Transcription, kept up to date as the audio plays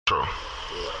intro.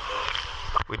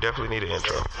 We definitely need an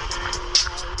intro.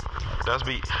 That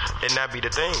be the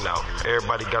thing now.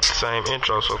 Everybody got the same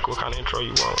intro, so what kind of intro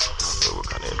you want? What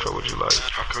kind of intro would you like?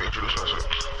 I can introduce myself.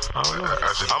 I don't know.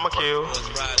 I'm a kill.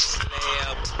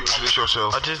 Introduce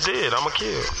yourself. I just did. I'm a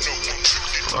kill.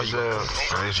 Oh, yeah.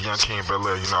 My name's Young King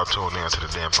Belair. You're not tuned in to the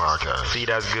damn podcast. See,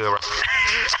 that's good, right?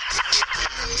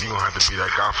 You gonna have to be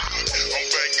that guy.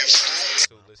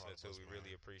 Listening to, we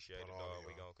really appreciate it, dog.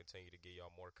 We're gonna continue to get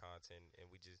y'all more content, and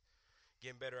we just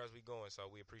getting better as we going. So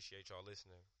we appreciate y'all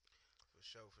listening.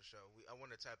 For sure. I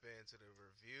want to tap into the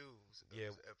reviews.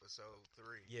 Yeah, episode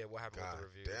 3. Yeah, what happened with the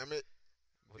reviews? Damn it.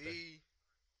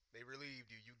 They relieved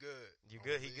you. You good? You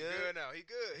good? He good? Good now. He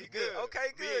good.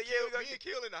 Okay, good. Me and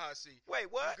Kill in the hot seat.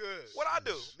 Wait, what? You good? What I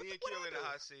do? Me and Kill in the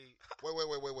hot seat. Wait.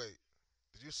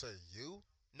 Did you say you?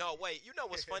 No, wait. You know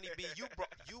what's funny, B? You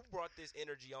brought this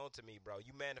energy onto me, bro.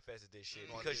 You manifested this shit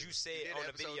because you said on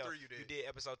the video. You did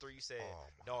episode 3. You said,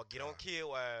 "No, get on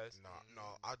Kill ass." No.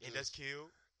 I just. And that's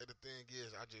Kill. And the thing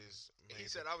is, I just. He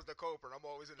said I was the culprit. I'm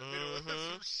always in the middle of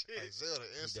some shit. Hey, Zell the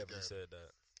He definitely instigator. said that.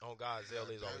 Oh God, Zell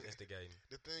is always instigating.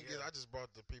 The thing is, I just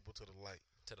brought the people to the light.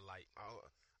 To the light.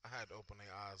 I had to open their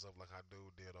eyes up like I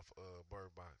did off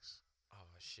Bird Box. Oh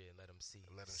shit, let them see.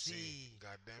 Let them see.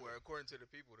 God damn it. Well, according to the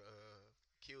people, the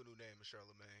Kill new name is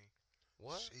Charlemagne.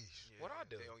 What? Sheesh. Yeah, what I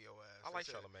do? They on your ass. I like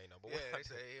Charlemagne though, but yeah, what I they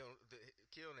do? say the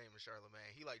Kill name is Charlemagne.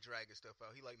 He like dragging stuff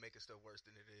out. He like making stuff worse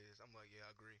than it is. I'm like, yeah,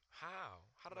 I agree. How?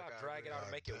 How did Like, I drag it out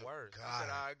and make it worse? God. I said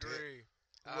I agree.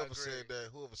 Whoever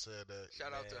said that.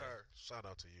 Shout out to Man. her. Shout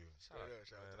out to you. Shout out, Yeah,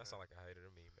 shout out man, to that her. sound like a hater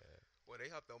to me, man. Well, they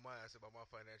hopped on my ass about my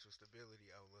financial stability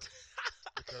outlook.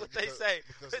 What they say?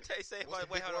 Because What they say? what's the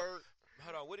Wait, big hold on. word?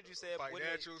 Hold on. What did you say? What did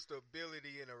Financial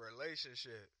stability in a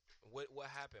relationship. What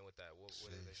happened with that? What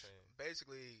are they saying?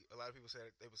 Basically, a lot of people said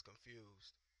they was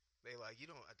confused. They like, I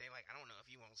don't know if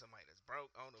you want somebody that's broke.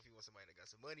 I don't know if you want somebody that got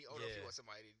some money. I don't know if you want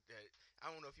somebody that. I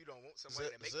don't know if you don't want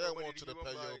somebody that makes Zell more money wants you than to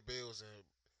pay I'm your like, bills and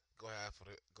go half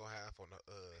on the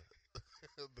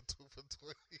the 2 for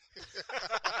 20.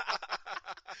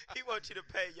 He wants you to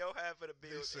pay your half of the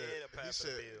bills and a half of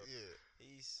the bill. Yeah.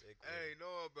 He's sick. hey, no,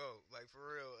 bro. Like for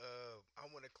real. I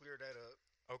want to clear that up.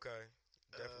 Okay.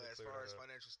 Definitely As clear far that as up.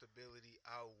 financial stability,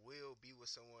 I will be with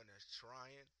someone that's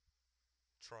trying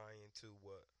Trying to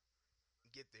what?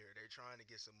 get there. They're trying to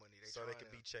get some money. So they can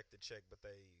be check to check, but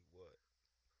they what?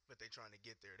 but they trying to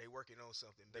get there. They working on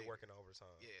something. They bigger. working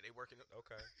overtime. Yeah, they working.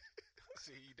 Okay.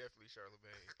 See, he definitely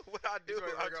Charlemagne. What I do?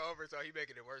 He's working overtime. He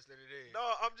making it worse than it is. No,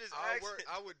 I'm just asking.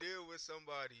 I would deal with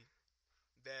somebody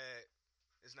that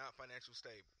is not financially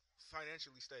stable.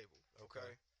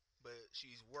 Okay, but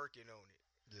she's working on it.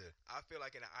 Yeah. I feel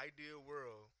like in an ideal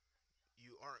world,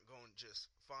 you aren't going to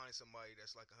just find somebody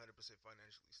that's like 100%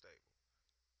 financially stable.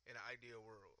 In an ideal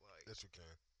world, like Yes, you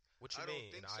can. What you I don't mean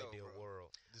in think an so, ideal bro.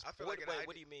 world? I feel like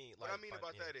What do you mean? what I mean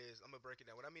about yeah. that is, I'm gonna break it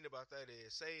down. What I mean about that is,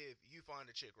 say if you find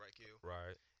a chick, right, Kill,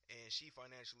 Right. and she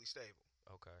financially stable.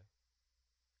 Okay.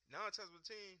 9 times out of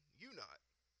 10, you not.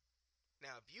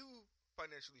 Now, if you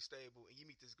financially stable and you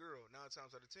meet this girl, 9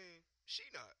 times out of 10, she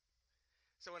not.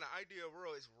 So in an ideal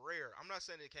world, it's rare. I'm not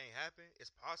saying it can't happen. It's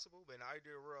possible, but in an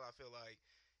ideal world, I feel like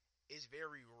it's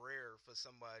very rare for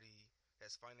somebody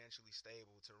that's financially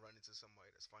stable to run into somebody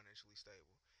that's financially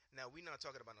stable. Now, we're not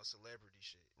talking about no celebrity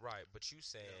shit. Right, but you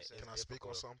saying what I'm saying? it's Can I speak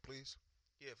on difficult. something, please?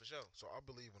 Yeah, for sure. So I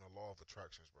believe in the law of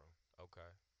attractions, bro.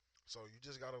 Okay. So you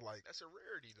just gotta like, That's a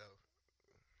rarity, though.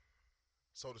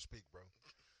 so to speak, bro.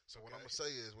 So what I'm Okay. gonna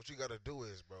say is, what you gotta do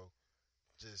is, bro,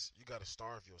 you gotta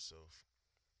starve yourself.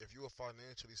 If you're a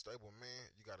financially stable man,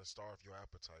 you gotta starve your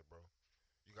appetite, bro.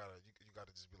 You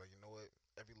gotta just be like, you know what?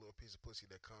 Every little piece of pussy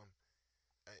that come,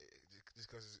 just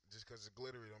cause it's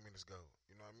glittery don't mean it's gold.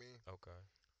 You know what I mean? Okay.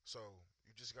 So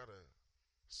you just gotta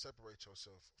separate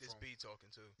yourself. This from, B talking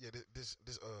too. Yeah, this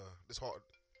hard.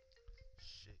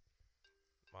 Shit.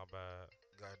 My bad.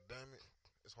 God damn it,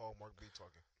 it's Hallmark B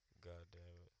talking. God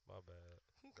damn it. My bad.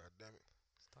 God damn it.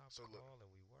 Stop So look-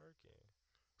 calling. We working.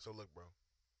 So look, bro,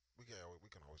 we can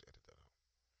always edit that out.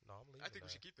 No, I'm leaving. I think we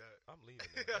that. should keep that. I'm leaving. I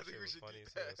That. That think shit we was should funny keep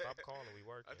as hell. that. Stop calling. We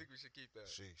working. I think we should keep that.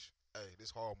 Sheesh. Hey,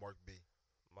 this Hallmark B.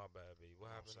 My bad, B.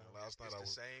 What happened? saying? now? Last night It's I the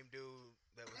was same dude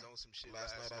that was on some shit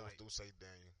last last night I was Duce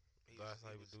Daniel. Last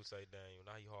night we do say Daniel.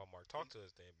 Now he Hallmark. Talk to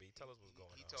us then, B. Tell us what's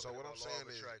going on. So what I'm saying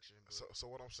is, attraction, so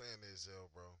what I'm saying is, Zell,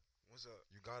 bro, what's up?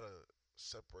 you gotta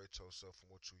separate yourself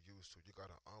from what you used to. You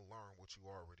gotta unlearn what you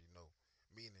already know.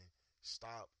 Meaning,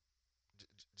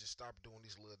 just stop doing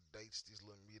these little dates, these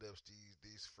little meetups,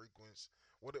 these frequents,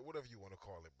 whatever you want to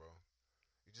call it, bro.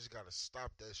 You just gotta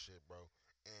stop that shit, bro.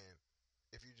 And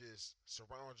if you just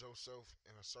surround yourself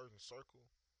in a certain circle,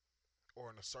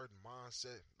 or in a certain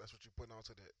mindset, that's what you put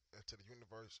onto the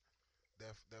universe.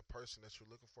 That person that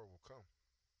you're looking for will come.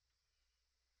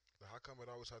 Like, how come it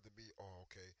always have to be? Oh,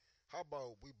 okay. How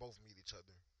about we both meet each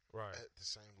other right at the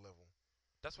same level?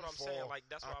 That's what I'm saying. Like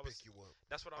that's what I was. Pick you up.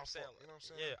 That's what I'm saying. You know what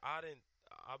I'm saying? Yeah,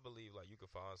 I believe like you could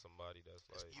find somebody that's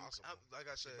like. Like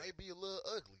I said, she may be a little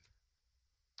ugly.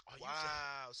 Oh,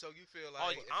 wow. So you feel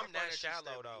like I'm that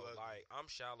shallow though. Like I'm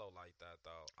shallow like that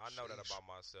though. I know that about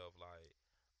myself. Like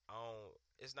I don't.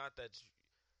 It's not that.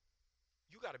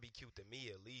 You gotta be cute to me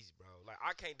at least, bro. Like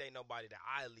I can't date nobody that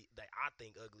I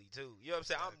think ugly too. You know what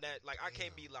I'm saying? I'm that like I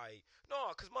can't be like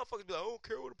no, cause motherfuckers be like I don't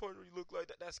care what a partner you look like.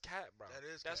 That's cat, bro.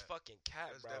 That's fucking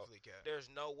cat, that's bro. Definitely cat.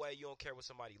 There's no way you don't care what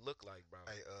somebody look like, bro.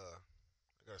 Hey,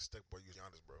 I got a stick boy. You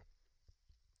honest, bro.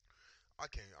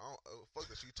 I can't. Fuck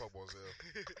this. You talk about Zell.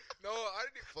 No, I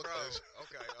didn't. Fuck bro. This.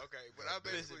 Okay. What I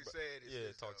basically said is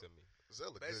yeah. Talk to me.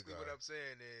 Zell a basically good guy. What I'm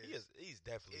saying is he's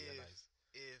definitely nice.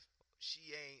 If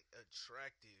she ain't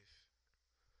attractive,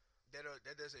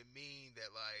 that doesn't mean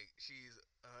that like she's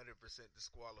 100%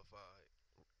 disqualified.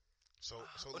 So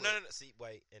no. See,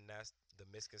 wait, and that's the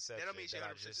misconception that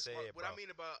I just said. What I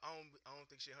mean about I don't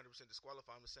think she 100%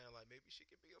 disqualified. I'm just saying like maybe she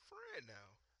could be a friend now.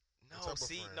 No,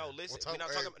 see, no, listen. We're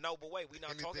not talking. No, but wait, we're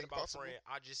not talking about friend.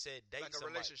 I just said date like a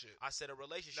somebody. Relationship. I said a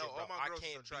relationship. No, all bro. my girls I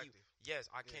can't is attractive. Yes,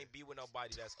 I can't be with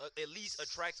nobody that's at least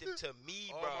attractive to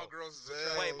me, all bro. All my girls is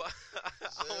attractive. Wait, but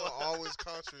Zell always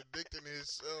contradicting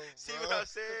himself. See bro. what I'm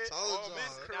saying?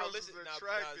 Now listen,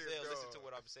 Zell, listen to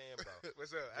what I'm saying, bro.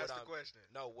 What's up? Ask the question.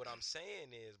 No, what I'm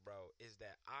saying is, bro, is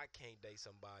that I can't date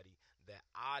somebody that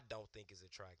I don't think is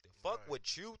attractive. Fuck what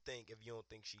you think if you don't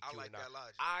think she cute. I like that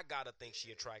logic. I gotta think she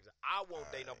attractive. I won't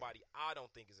date nobody I don't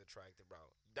think is attractive, bro.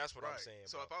 That's what I'm saying,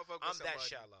 bro. So if I fuck with I'm somebody, that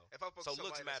shallow. If I fuck with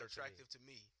looks somebody matter that's attractive to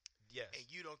me, yes, and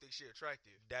you don't think she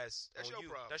attractive, that's your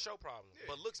problem. That's your problem.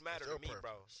 Yeah. But looks matter to me,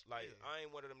 bro. preference. Like I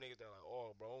ain't one of them niggas that like,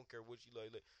 oh, bro, I don't care what you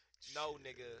like. No,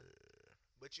 nigga.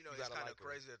 But you know, it's kind of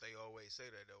crazy that they always say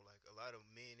that though. Like a lot of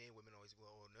men and women always go,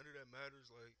 "Oh, none of that matters."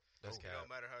 Like that's it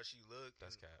don't matter how she look.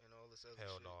 That's and all this other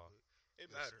Hell shit. no. It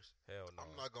matters. Hell no.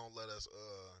 I'm not gonna let us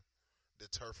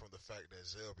deter from the fact that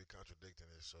Zell be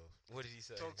contradicting himself. What did he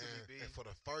say? Talk to me, B. And for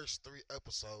the first 3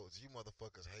 episodes, you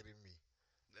motherfuckers hated me.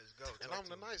 Let's go. And I'm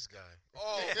the nice guy.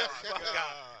 Oh my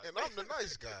God. And I'm the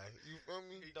nice guy. You feel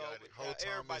me? Whole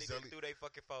time everybody threw their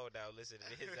fucking phone down listening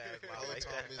to his ass. The whole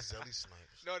time is Zelly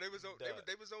Snipes. No, they was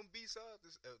on B-side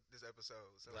this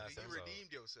episode. So you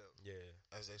redeemed yourself. Yeah,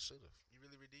 as they should have. You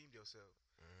really redeemed yourself.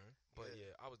 Mm-hmm. But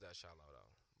yeah, I was that shallow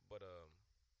though. But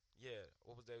yeah,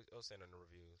 what was they saying in the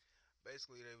reviews?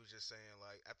 Basically, they was just saying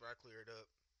like after I cleared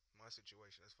up my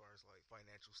situation as far as like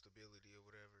financial stability or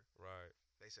whatever. Right.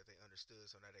 They said they understood,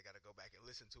 so now they got to go back and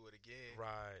listen to it again.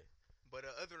 Right. But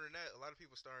other than that, a lot of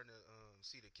people starting to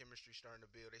see the chemistry starting to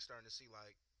build. They starting to see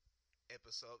like they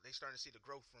starting to see the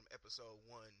growth from episode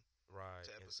 1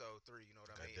 to episode 3. You know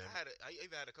what I mean? I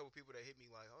even had a couple people that hit me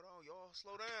like, "Hold on, y'all,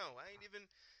 slow down. I ain't even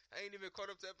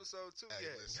caught up to episode 2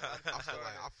 yet." Listen,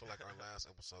 I feel like our last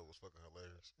episode was fucking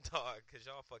hilarious. Dog, cause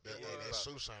y'all fucking that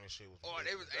shoe shiner shit was. Oh,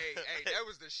 they was that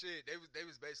was the shit. They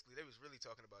was basically really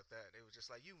talking about that. They was just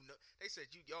like, they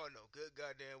said y'all know good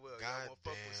goddamn well y'all won't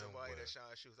fuck with somebody that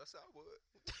shine shoes. I said I would.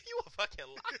 You a fucking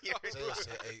liar.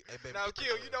 Hey, baby, now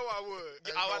Kill, you know I would.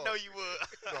 Hey, I know you would.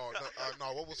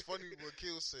 No. What was funny? What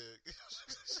Kill said.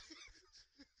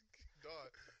 God,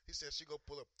 he said she go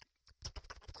pull up.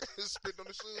 Spit on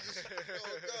the shoes.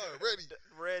 Oh God,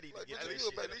 ready like, to get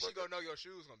at least you gonna know your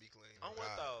shoes gonna be clean. I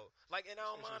want though, like, and I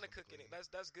don't mind her cooking it. That's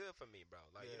good for me, bro.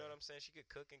 Like, you know what I'm saying? She could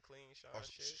cook and clean, shit.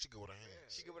 She good with her hands.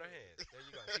 She good with her hands. There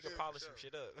you go. She can polish some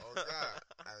shit up. Oh God,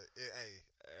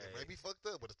 it may be fucked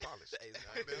up, but it's polished.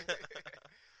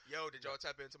 Yo, did y'all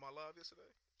tap into my live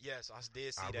yesterday? Yes, I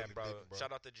did see that, bro.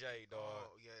 Shout out to Jay, dog.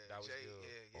 Oh yeah, that was Jay, good.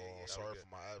 Yeah. Sorry for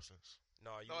my absence.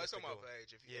 No, it's on my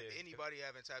page. If anybody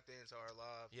haven't tapped into our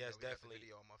live, yes, definitely.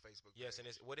 Video on my Facebook page. Yes, and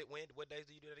it's what days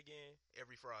do you do that again?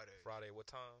 Every Friday. Friday, what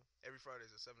time? Every Friday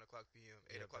is at 7:00 p.m.,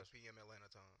 8:00 p.m. Atlanta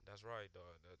time. That's right,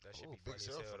 dog. That should be big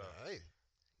funny as hell, though. Hey.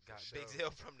 Got Big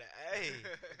Zell from the A.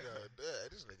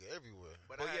 God, this nigga everywhere.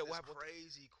 But I had this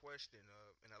crazy question,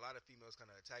 and a lot of females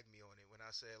kind of attacked me on it when I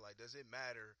said, like, does it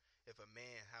matter if a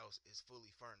man's house is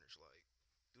fully furnished? Like,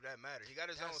 do that matter? He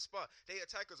got his own spot. They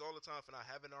attack us all the time for not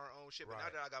having our own shit. But now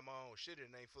that I got my own shit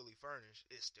and it ain't fully furnished,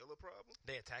 it's still a problem.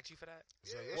 They attacked you for that?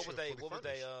 Yeah, what was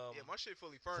they? Yeah, my shit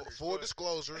fully furnished. Full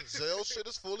disclosure, Zell's shit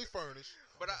is fully furnished.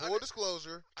 But full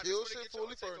disclosure, Kill shit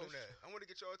fully furnished. I want to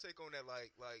get y'all take on that.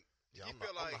 Like. Yeah, I'm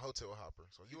a hotel hopper,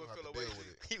 so you would have to deal with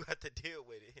it. You have to deal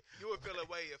with it. You would feel a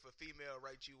way if a female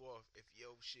writes you off if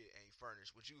your shit ain't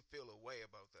furnished. Would you feel a way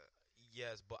about that?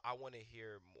 Yes, but I want to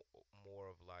hear more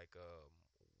of like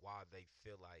why they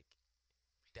feel like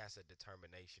that's a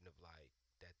determination of like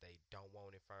that they don't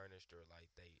want it furnished or like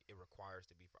it requires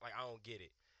to be like I don't get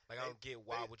it. Like I don't get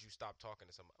why would you stop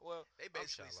talking to somebody? Well, they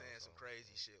basically shallow, saying so, some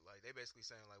crazy shit. Like they basically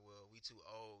saying like, well, we too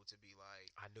old to be like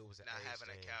I knew it was an not age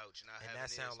having thing. a couch, not And having that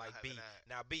this, sound not like B. having that.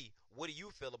 Now B, what do you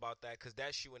feel about that? Because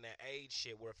that's you in that age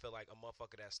shit where it feel like a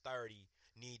motherfucker that's 30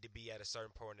 need to be at a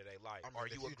certain point of their life. I mean, Are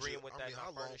if you agreeing with that?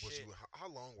 How long was shit? you?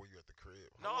 How long were you at the crib?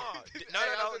 No, Hey, no,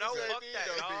 I was gonna say fuck B, that.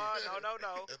 though,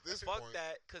 No. At this Fuck point,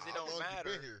 that, because it how don't long you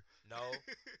matter. been here? No,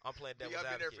 I'm playing B, devil's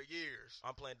I've been there advocate. for years.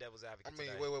 I'm playing devil's advocate. I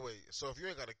mean, today. wait. So if you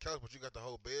ain't got a couch, but you got the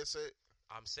whole bed set,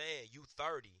 I'm saying you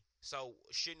 30. So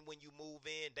shouldn't when you move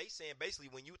in, they saying basically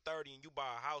when you 30 and you buy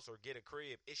a house or get a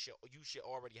crib, you should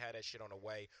already have that shit on the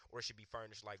way, or it should be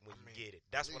furnished like when you get it.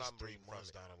 That's at what least I'm 3 reading from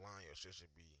months it. down the line, your shit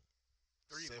should be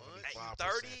 3 months? Hey, you 75%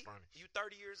 30? furnished. You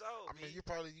 30 years old? I mean, B? you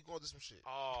going through some shit.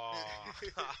 Oh,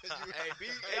 Hey, B,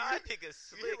 y'all niggas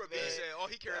You hear slick, what B man. said? All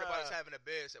he cared about is Yeah. having a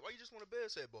bed set. Why you just want a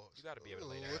bed set, boss? You gotta be able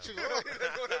to lay Ooh, down. what you You want?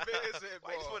 just want a bed set,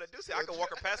 Why you just boss. want to do shit? I can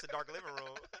walk her past the dark living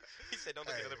room. He said, "Don't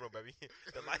look in the Hey. living room, baby."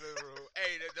 The light,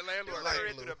 Hey, the landlord. light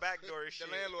in blue. through the back door. And shit.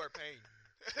 The landlord paying.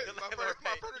 my landlord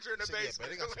paying. furniture in the See, yeah, basement. man,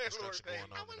 they got the some landlord construction paying. going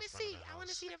on. in the front of the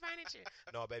house. the furniture.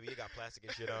 No, baby, it got plastic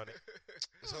and shit on it.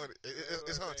 It's haunted.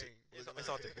 It's haunted. It's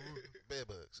haunted. Bed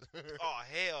bugs. Oh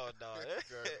hell no!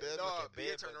 Goddamn. No, Fucking B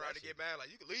bed turn bug, around that and get shit. mad. Like,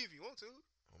 you can leave if you want to.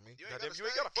 On me. You Goddamn, ain't you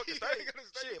ain't gotta fucking You stay. ain't gotta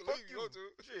stay. Shit, You can fuck leave if you. you want to.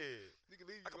 Shit, You can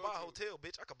leave if I you could want buy a to. hotel,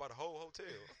 bitch. I could buy the whole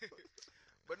hotel.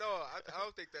 But no, I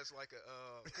don't think that's like a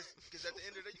because at the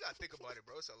end of the day, you gotta think about it,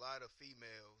 bro. It's a lot of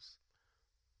females,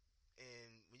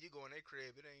 and when you go in their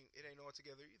crib, it ain't all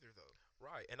together either, though.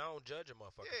 Right, and I don't judge a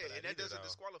motherfucker for Yeah, that and that either, doesn't though.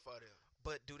 disqualify them.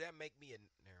 But do that make me a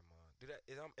never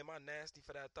mind? Am I nasty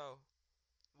for that though?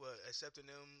 What, accepting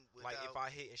them without? Like if I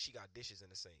hit and she got dishes in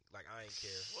the sink, like I ain't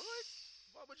care. What?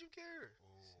 Why would you care?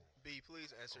 B, please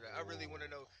answer that. I really want to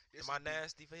know. Am I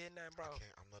nasty for hitting that, bro?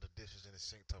 I'm not a dishes in the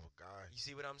sink type of guy. You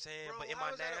see what I'm saying? Bro, but am how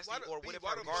I is that nasty, why or what if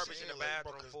why her the garbage fuck- in the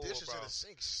bathroom full, dishes bro? in the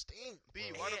sink stink. B,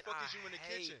 bro. why the And fuck I is you in the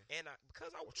hate- kitchen? And because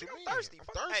What you I'm mean? thirsty. I'm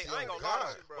Fuck- thirsty, Hey, I ain't oh gonna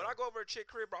lie. God. Bro. When I go over to a chick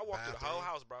crib, bro, I walk through the whole Bathroom.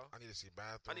 house, bro. I need to see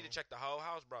bathroom. I need to check the whole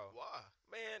house, bro. Why?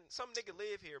 Man, some nigga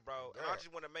live here, bro. And I God.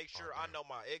 just want to make sure Oh, I damn. know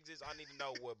my exits. I need to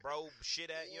know what bro shit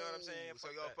at. You know what I'm saying? So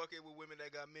Fuck y'all that. fucking with women that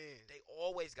got men. They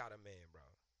always got a man, bro.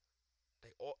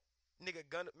 They all nigga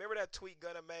Gunna. Remember that tweet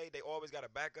Gunna made? They always got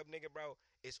a backup nigga, bro.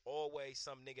 It's always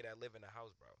some nigga that live in the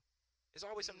house, bro. It's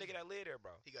always some nigga that live there,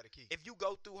 bro. He got a key. If you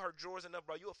go through her drawers enough,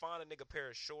 bro, you'll find a nigga pair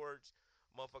of shorts,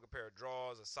 motherfucker pair of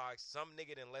drawers, or socks. Some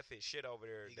nigga done left his shit over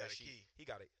there. He got that a key. He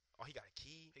got a. Oh, he got a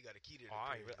key. He got a key to the Oh,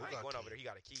 I crib. ain't, Who I ain't got going key? over there. He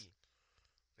got a key.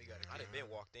 He got a I key. done been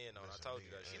walked in on. I Listen, told you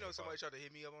nigga, that shit. You know somebody tried to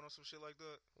hit me up on some shit like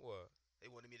that? What?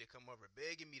 They wanted me to come over,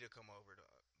 begging me to come over,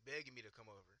 dog. Begging me to come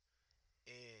over.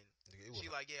 And Nigga, it was she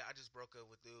like, yeah, I just broke up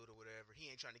with dude or whatever. He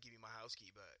ain't trying to give me my house key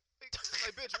back.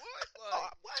 Like, bitch, what?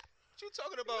 Like, what you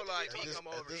talking about? Like, at me this, come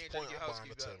over, at this he ain't trying point, to get I'm house buying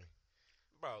key the back. telly.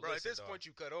 Bro, Bro, at listen, this dog. point,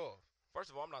 you cut off. First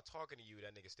of all, I'm not talking to you.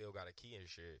 That nigga still got a key and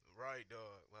shit. Right,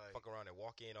 dog. Like, Fuck around and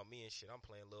walk in on me and shit. I'm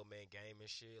playing little man game and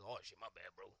shit. Oh shit, my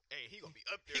bad, bro. hey, he gonna be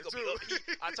up He there gonna too.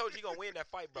 be up. I told you he gonna win that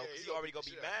fight, bro. Yeah, Cause he he already gonna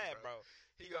gonna be beat the shit mad, out of you, bro.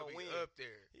 He gonna be win. up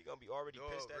there. He gonna be already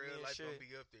Dog, pissed at me real and life shit. gonna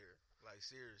be up there. Like,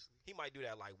 seriously. He might do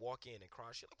that, like walk in and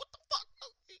cry shit. Like what the fuck?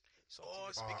 So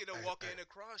Oh, speaking of hey, walking hey, in the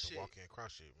cross The shit. walk in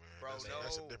cross shit, man. Bro,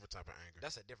 that's a no. different type of anger.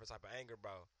 that's a different type of anger,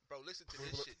 bro. Bro, listen to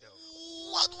this shit, though.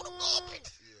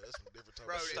 Yeah, that's some different type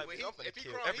Bro, of shit. like, when I'm finna if he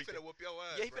kill cry, he everything. finna whoop your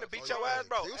ass. Yeah, he bro. finna beat Oh, your yeah. ass,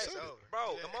 bro. He Hey, said it. bro,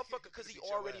 Yeah. the motherfucker, cause He he beat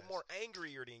your already ass. more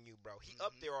angrier than you, bro. He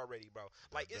up Mhm. there already, bro.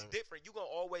 Like it's Goddamn it. different. You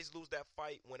gonna always lose that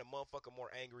fight when a motherfucker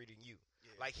more angry than you.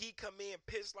 Yeah. Like he come in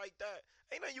pissed like that,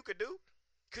 ain't nothing you could do.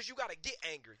 Cause you gotta get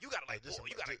angry. You gotta like, Hey,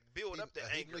 you gotta build up the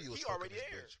he anger. knew you was He fucking already this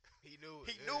there. bitch. He knew it.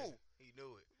 He yeah. knew. He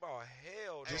knew it. Bro,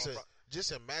 hell, Just, no. a,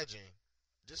 just imagine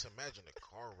the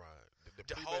car ride.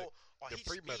 The whole, oh, the he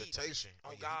speeding. premeditation.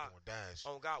 On Oh, yeah, God. he gonna dash.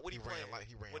 Oh God, what he ran playing? light.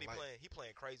 He ran What he light. playing? He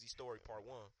playing Crazy Story Part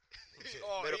 1.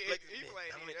 Oh, Middle he flick-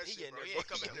 playing I that mean, he shit, in bro. there He ain't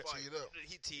fucking- coming He to fight. teed up.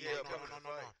 He teed Yeah, up. coming to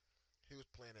fight. He was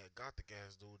playing that gothic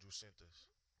ass dude you sent us.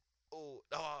 Oh,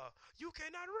 you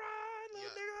cannot ride,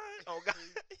 little Yeah. nigga. Oh God.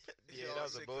 He Yeah, all that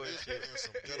was a sick for that bullshit. shit.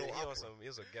 Some Yeah, ghetto he on opera. some. It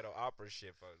was a ghetto opera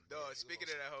shit, folks. Dog, he speaking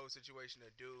was of that whole situation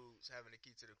of dudes having the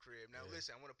key to the crib. Now, Yeah.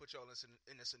 listen, I want to put y'all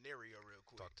in a scenario real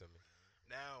quick. Talk to me.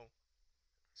 Now,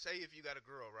 say if you got a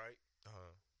girl, right?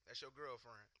 That's your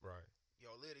girlfriend. Right.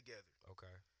 Y'all live together,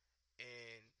 Okay.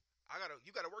 and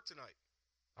you gotta work tonight.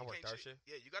 I You work can't third cheat. shit.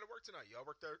 Yeah, you gotta work tonight. Y'all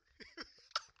work third.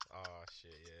 Oh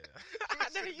shit, yeah.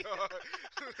 Listen, dog.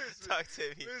 Listen, Talk to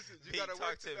me. listen, you B, gotta talk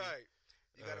work to me. tonight.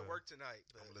 You got to work tonight.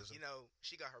 But, I'm listening. you know,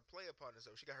 she got her player partners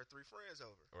over. She got her 3 friends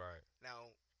over. Right. Now,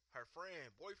 her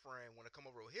boyfriend, want to come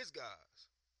over with his guys.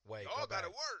 Wait, Y'all got to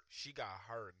work. She got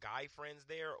her guy friends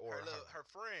there, or her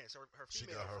friends, her She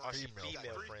female got her friends. female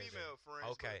female Three friends. female friends.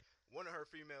 Okay. One of her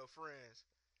female friends,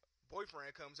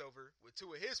 boyfriend comes over with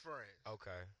 2 of his friends.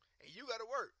 Okay. And you got to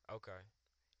work. Okay.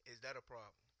 Is that a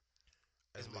problem?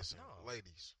 And It's listen, no.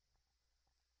 ladies,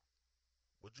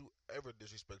 would you ever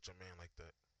disrespect your man like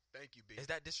that? Thank you, B. Is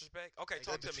that disrespect? Okay, Is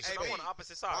talk that to me. 'Cause disrespect? I'm on the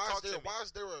opposite side. Why Talk is, to me. why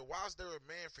is there a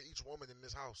man for each woman in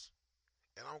this house?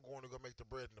 And I'm going to go make the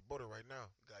bread and the butter right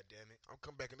now. God damn it. I'm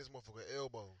coming back in this motherfucker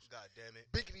elbows. God damn it.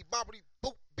 Biggity bobbity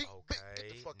boop beep Okay. beep. Get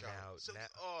the fuck now, out. So, now,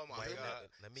 oh my wait, God.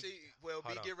 Let me. See, well,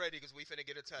 B, hold on. get ready because we finna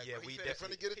get attacked. Yeah, bro. we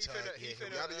Finna get attacked. He Yeah,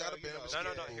 finna, yada, yada, you know, bam,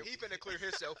 no, he finna clear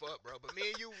himself up, bro. But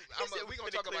me and you, said we we gonna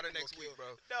finna talk about clear- it next week,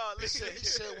 bro. No, He listen.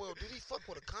 said, well, did he fuck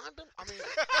with a condom? I mean,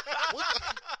 what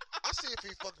I see if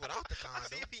he fucked without the See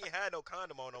condom. if he ain't had no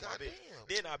condom on my bitch. Goddamn.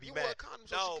 Then I'll be You mad. wore a condom,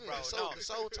 so No, she bro, good. no. The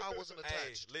soul tie wasn't Hey,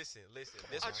 attached. listen.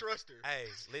 This I one. trust her. Hey,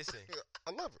 listen.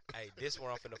 I love it. Hey, this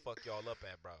one I'm finna fuck y'all up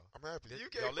at, bro. I'm happy. This- You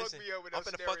y'all can't fuck listen. me over I'm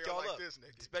that finna fuck scenario y'all like up. this,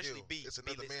 nigga. Especially Kill. B. It's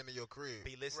B, another man in your crib.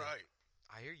 B, listen. Right.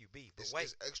 I hear you, B. But It's, wait,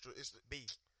 it's extra. It's B.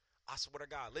 I swear to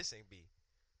God, listen, B.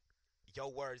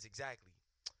 Your words exactly.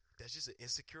 That's just an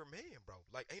insecure man, bro.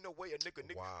 Like, ain't no way a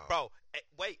nigga, wow. Bro,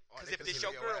 wait, Oh, because they if this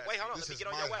consider your your girl, ass, wait, hold on, this let me is get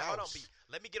on my your ass. Hold on, house. B.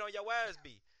 Let me get on your ass,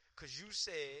 B. Because you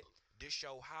said this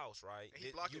your house, right? And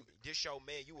he blocking me. This your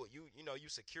man. You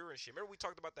secure and shit. Remember we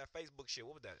talked about that Facebook shit.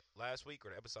 What was that? Last week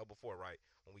or the episode before, right?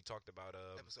 When we talked about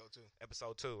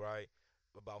Episode 2. right?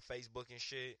 About Facebook and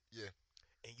shit. Yeah.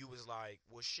 And you was like,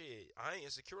 well, shit, I ain't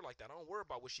insecure like that. I don't worry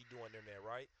about what she doing in there,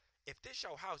 right? If this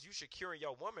your house, you securing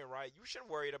your woman, right? You shouldn't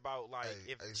worry about like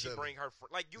Hey, if hey, she Zelly. bring her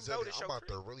like you Zelly, know this I'm your about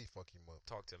crib. to really fuck him up.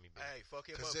 Talk to me, B. Hey, fuck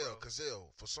him up, bro. Cazell,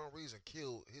 for some reason,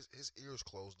 Kill his ears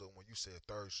closed up when you said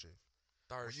third shift.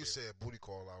 Third When you shit. said booty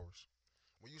call hours.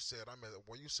 When you said I'm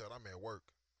at work.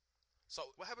 So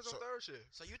What happens on So- third shift?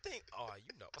 So you think? Oh,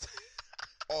 you know.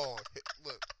 Oh,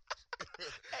 look.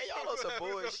 Hey, y'all know some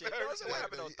bullshit. Y'all say what Yeah,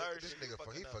 happened on third this shift? nigga,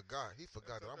 You he fucking up. forgot. He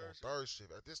forgot That's that on I'm on third third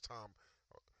shift. At this time,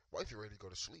 wifey ready to go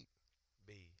to sleep.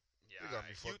 B. You got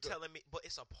me You fucked up. telling me, but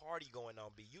it's a party going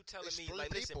on, B. You telling It's me, 3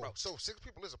 like, listen, people. bro. So 6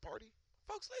 people is a party?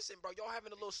 Folks, listen, bro. Y'all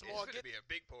having a little small It's get. gonna be a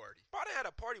big party. Bro, I done had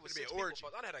a party with It's 6 gonna be an people. orgy.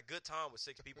 Folks. I done had a good time with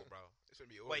 6 people, bro. It's gonna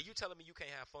be a Wait, orgy. you telling me you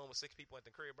can't have fun with 6 people at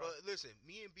the crib, bro? But listen,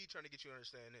 me and B trying to get you to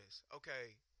understand this.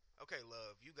 Okay,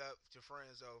 love, you got your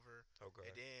friends over, Okay.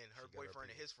 and then her She got her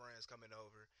boyfriend and people. his friends coming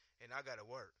over, and I gotta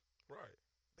work. Right.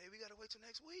 Baby, we gotta wait till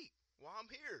next week while I'm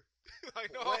here.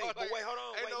 Like, no, wait, like, but wait, hold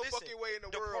on. ain't Wait, no listen. fucking way in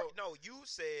the The world. no, you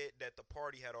said that the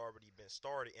party had already been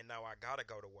started, and now I gotta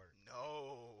go to work.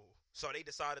 No. So they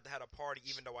decided to have a party,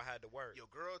 even though I had to work.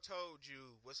 Your girl told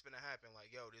you what's gonna happen.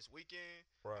 Like, yo, this weekend,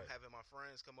 Right. I'm having my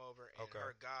friends come over, and Okay.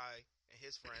 her guy and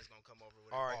his friends gonna come over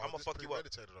with All him. right, I'm gonna this fuck you up.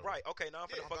 premeditated already. Right. Okay. Now I'm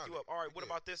finna Yeah, fuck I'm you about up. All right. What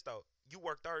Yeah. about this though? You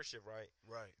work third shift, right?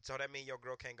 Right. So that mean your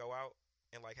girl can't go out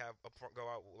and like have go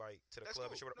out like to the That's club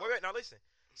cool. and shit. No. Wait. Now listen.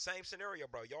 Same scenario,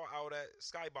 bro. Y'all out at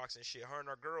Skybox and shit. Her and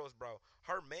her girls, bro.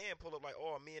 Her man pull up like,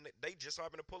 oh, me and they just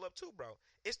happen to pull up too, bro.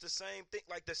 It's the same thing.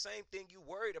 Like the same thing you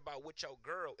worried about with your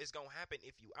girl is gonna happen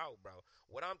if you out, bro.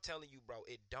 What I'm telling you, bro,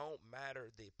 it don't matter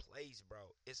the place, bro.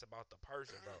 It's about the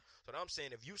person, bro. So what I'm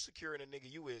saying, if you securing a nigga,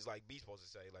 you is like B supposed to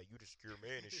say, like you the secure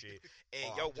man and shit,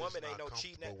 and Oh, your I'm just woman ain't not no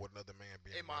cheating. comfortable with another man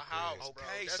being In my crib. house, bro.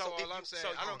 Okay, That's so all if I'm you- saying. so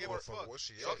I you don't give a Motherfucker, fuck. what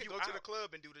she Y'all at? can you go to out. the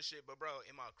club and do this shit, but bro,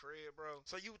 in my crib, bro.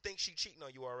 So you think she cheating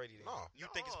on you already? Then? No. You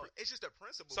think it's No, it's just a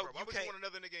principle, So bro. Why you would you can't- want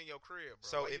another nigga in your crib, bro?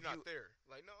 So Why if you not you- there?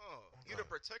 Like, no, you the Okay.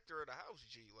 protector of the house,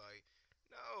 G. Like,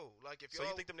 no, like if so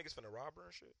y'all, you think them niggas finna rob her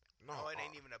and shit? No, it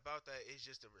ain't even about that. It's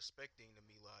just a respecting to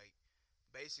me. Like,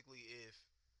 basically, if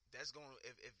that's going,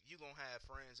 if you gonna have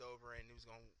friends over and it was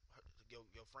gonna,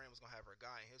 your friend was gonna have her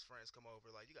guy and his friends come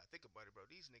over, like you gotta think about it, bro.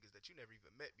 These niggas that you never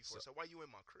even met before. So why you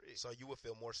in my crib? So you would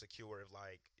feel more secure if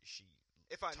like she.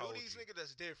 If I knew told these you. niggas,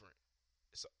 that's different.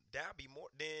 So that'd be more.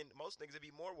 Then most niggas would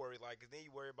be more worried, like, cause then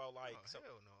you worry about like Oh, some,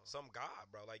 hell no. some guy,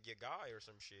 bro, like your guy or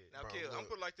some shit. Now, Bro, Kill, I'm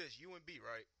look. put it like this: you and B,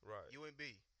 right? Right. You and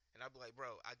B. And I'd be like,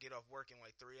 bro, I get off work in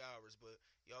like 3 hours, but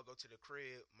y'all go to the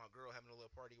crib, my girl having a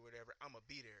little party or whatever, I'ma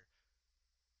be there.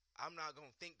 I'm not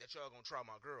gonna think that y'all gonna try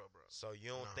my girl, bro. So you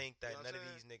don't No. think that You know what none of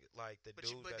I'm these niggas, like the But,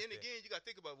 dudes, but that's then there- again, you gotta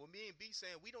think about what me and B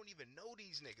saying. We don't even know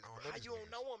these niggas, I don't bro. know how these you don't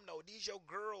niggas. know him though? These your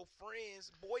girlfriend's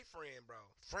boyfriend, bro.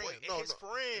 Friend, Boy, and no, his no.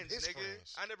 friends, his nigga.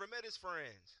 friends. I never met his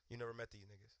friends. You never met these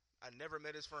niggas. I never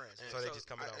met his friends. And So they just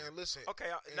coming I- over. and listen, Okay,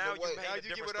 in now the you way- paint Now a you get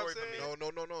different what I'm story for me. saying?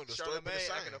 no. The story been the Charlamagne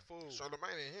same. acting a fool.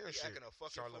 Charlamagne ain't hearing He shit. acting a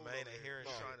fucking Charlamagne fool ain't over here. hearing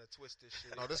He's shit. trying to twist this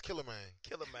shit. No, this Killer Man.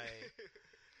 Killer man.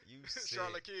 You sick.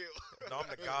 Charlotte Kill. No, I'm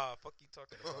the God. Fuck you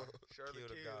talking about. Charlotte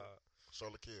Kill the Kill. God.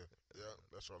 Charlotte Kill. Yeah,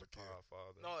 that's Charlotte Kill. Our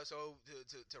Father. No, so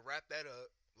to wrap that up,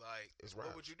 like, It's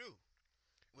what raps. would you do?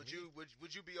 Would Me?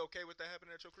 you be okay with that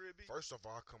happening at your crib? B? First of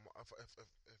all, if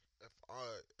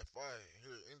I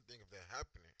hear anything of that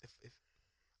happening, If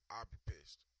I'll be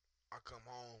pissed. I come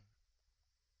home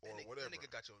or whatever. That nigga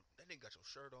got your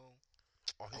shirt on.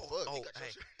 Oh, he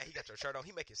fucked. He got your shirt on.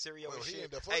 He making cereal Well, and he shit.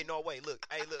 in the Hey, fuck? no, wait, look.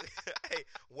 Hey,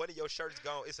 one of your shirts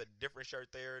gone. It's a different shirt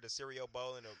there. The cereal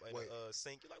bowl and a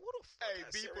sink. You're like, what the fuck? Hey,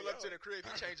 got B pull cereal? up to the crib.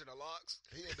 He changing the locks.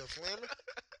 He ended up slamming.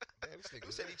 Damn, this nigga.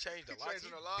 Who said he changed the He locks?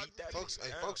 changing the locks? Beat that Folks, bitch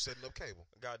hey, down. folks setting up cable.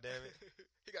 God damn it.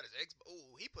 He got his ex.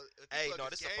 Ooh, he put. If Hey, he plug no,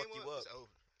 his this will game fuck you up. up. It's over.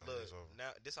 Look, It's over.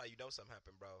 now this how you know something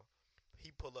happened, bro. He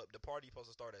pull up. The party supposed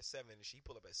to start at 7, and she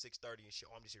pull up at 6:30 and shit.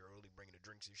 Oh, I'm just here early, bringing the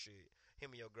drinks and shit.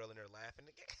 Him and your girl in there laughing.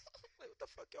 Like, what the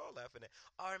fuck y'all laughing at?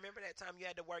 Oh, remember that time you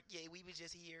had to work? Yeah, we was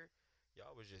just here.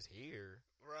 Y'all was just here.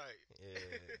 Right. Yeah,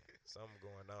 something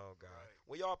going on, guys. Right.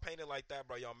 When y'all paint it like that,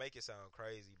 bro, y'all make it sound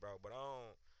crazy, bro. But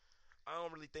I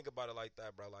don't really think about it like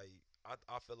that, bro. Like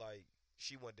I feel like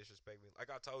she wouldn't disrespect me.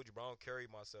 Like I told you, bro, I don't carry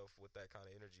myself with that kind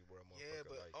of energy where a motherfucker. Yeah,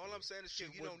 but like all that. I'm saying is, She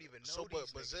shit, you wouldn't- don't even know So, but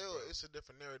these niggas, Zell, bro. it's a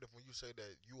different narrative when you say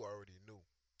that you already knew.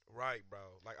 Right, bro.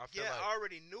 Like I feel Yeah, like I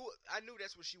already knew. I knew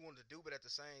that's what she wanted to do, but at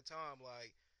the same time,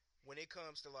 like, when it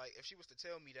comes to like, if she was to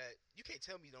tell me that, you can't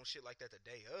tell me no shit like that the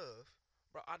day of.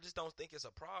 bro, I just don't think it's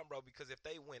a problem, bro. Because if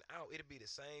they went out, it'd be the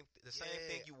same Yeah,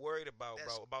 thing you worried about, that's-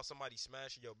 bro. About somebody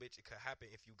smashing your bitch. It could happen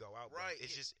if you go out, bro. Right,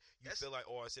 It's yeah, just you that's- feel like,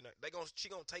 oh, it's in a, she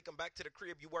gonna take him back to the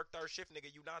crib. You work third shift,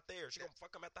 nigga. You not there. She That- gonna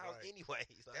fuck him at the house right.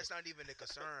 anyways. Like, That's not even the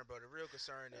concern, bro. The real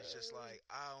concern is just like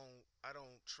I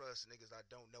don't trust niggas I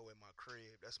don't know in my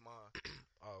crib. That's my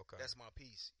oh, okay. that's my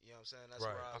piece. You know what I'm saying? That's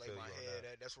Right, where I I lay feel my you on head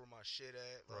that. at. That's where my shit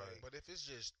at. Right. Like But if it's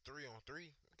just 3-on-3,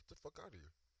 get the fuck out of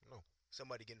here.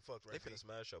 somebody getting fucked They right finna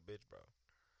now. smash your bitch, bro.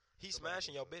 He Somebody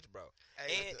smashing getting your bitch, bro.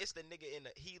 Hey, And it's the nigga in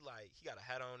the he got a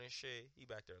hat on and shit. He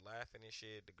back there laughing and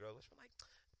shit. The girl is like,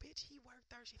 bitch, he worked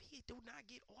third shift. He do not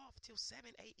get off till 7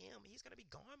 a.m. He's gonna be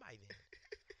gone by then.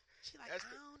 She like, That's I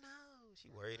the- don't know. She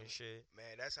worried and shit.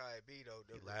 man, that's how it be though.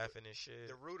 He laughing and shit.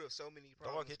 The root of so many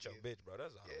Dog problems. hit your be- bitch, bro.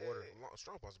 That's out of Yeah. order.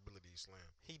 Strong possibility he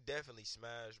slammed. He definitely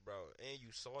smashed, bro. And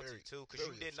you salty Very- too, cause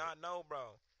you very did upset. not know,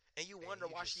 bro. And you And wonder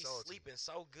he why just she's salty. sleeping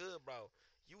so good, bro.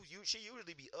 She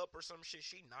usually be up or some shit.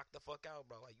 She knocked the fuck out,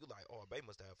 bro. Like you like, oh, babe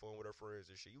must have fun with her friends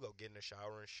and shit. You go get in the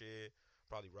shower and shit.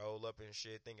 Probably roll up and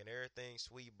shit, thinking everything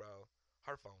sweet, bro.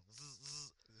 Her phone, zzz,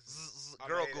 zzz, zzz, zzz. I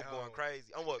Girl made group it going home.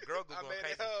 crazy. Oh, what? Girl group I going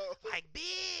made it crazy. home. Like,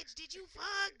 bitch, did you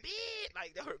fuck, bitch?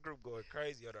 Like, her group going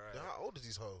crazy on her ass. Now, how old is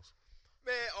these hoes?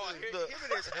 Man, Look. him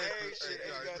and his age shit.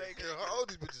 Hey, ain't got- they yeah, can't- how old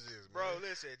these bitches is, man? Bro,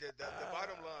 listen. The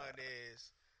bottom line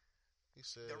is He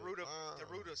said the root of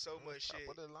so on much top shit-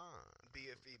 of the line. be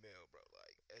a female, bro.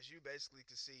 Like, as you basically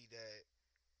can see that.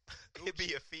 It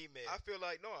be a female. I feel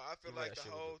like You like that the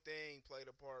shit whole thing played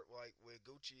a part, like with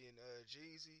Gucci and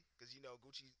Jeezy, because you know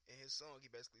Gucci in his song he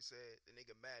basically said the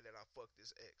nigga mad that I fucked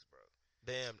this ex, bro.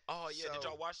 Damn. Oh, yeah. Did So-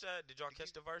 y'all watch that? Did y'all Did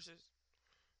catch the verses?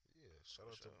 Yeah, shout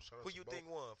out Sure. to shout out Who to you both. think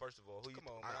won, first of all? Who you Come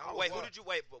on, I- man. I I was Wait, was who did you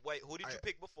wait, who did you I-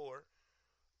 pick before?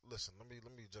 Listen, let me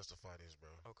justify this, bro.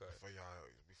 Okay.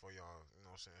 Before y'all, you know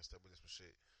what I'm saying, step with this some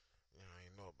shit I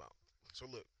ain't know about. So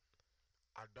look,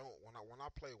 I don't when I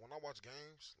watch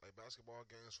games like basketball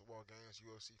games, football games,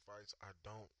 UFC fights, I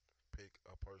don't pick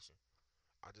a person.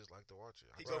 I just like to watch it.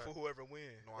 He I go just- for whoever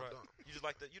win. No, I Right. don't. You'd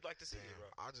like to see it, Damn, bro.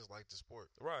 I just like the sport,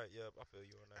 Right, yeah, I feel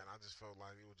you on that. and I just felt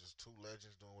like it was just two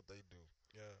legends doing what they do.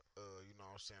 Yeah. You know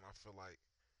what I'm saying? I feel like,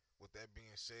 with that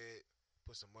being said,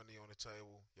 put some money on the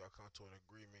table. Y'all come to an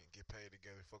agreement, get paid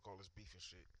together. Fuck all this beef and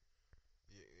shit.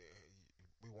 Yeah,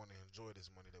 we want to enjoy this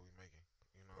money that we making.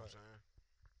 You know what I'm Right. saying?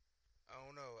 I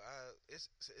don't know.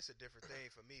 It's a different thing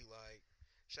for me. Like,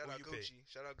 shout Who out you pick? Gucci.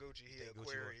 Shout out Gucci. He think Gucci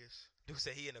won? Aquarius. Dude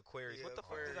said he an Aquarius. Yeah, What the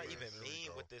fuck does that Aquarius. even There we mean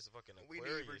go. with this fucking We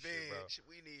Aquarius need shit, bro? revenge.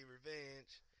 We need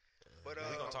revenge. But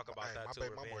we gonna talk about Hey, that my too.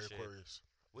 baby, my boy Revenge shit. Aquarius.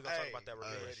 We gonna talk Hey, about that get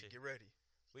revenge ready. shit. Get ready.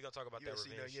 We gonna talk about You that ain't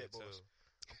seen revenge nothing shit yet, boss. too.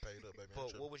 I'm paid up, baby. I'm But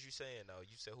tripping. what was you saying though?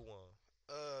 You said who won?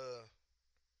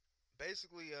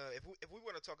 Basically, if we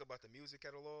want to talk about the music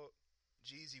catalog,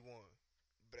 Jeezy won.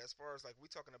 But as far as like we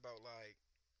talking about like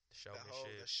The show the and whole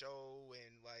shit. the show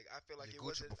and like I feel like Yeah, it Gucci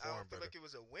wasn't. I performed don't feel better. like it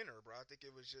was a winner, bro. I think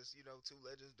it was just two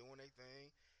legends doing their thing.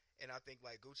 And I think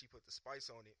like Gucci put the spice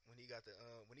on it when he got the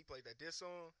when he played that diss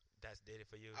song. That's did it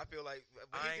for you. I feel like when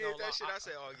I he ain't did gonna that lie, shit, I- I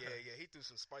said, oh yeah, he threw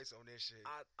some spice on this shit.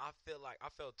 I feel like I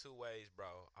felt two ways,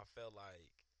 bro. I felt like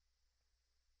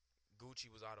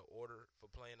Gucci was out of order for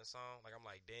playing the song. Like I'm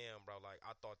like, damn, bro. Like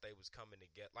I thought they was coming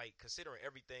together. Like considering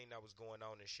everything that was going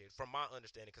on and shit. From my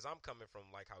understanding, because I'm coming from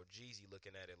like how Jeezy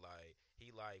looking at it. Like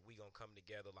he like we gonna come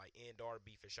together. Like end our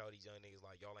beef and show these young niggas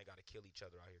like y'all ain't gotta kill each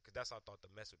other out here. Because that's how I thought the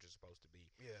message was supposed to be.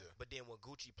 Yeah. But then when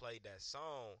Gucci played that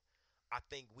song, I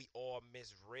think we all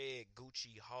misread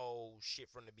Gucci whole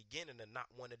shit from the beginning to not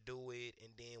want to do it,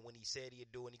 and then when he said he'd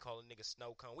do it, he called a nigga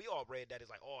snow cone. We all read that as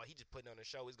like, oh, he just putting on a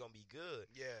show, it's gonna be good.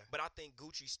 Yeah. But I think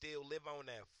Gucci still live on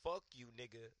that fuck you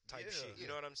nigga type Yeah. shit. You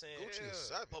know what I'm saying? Gucci is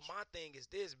Yeah. savage. But my thing is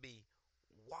this: be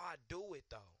why do it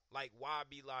though? Like why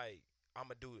be like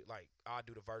I'ma do it? Like I'll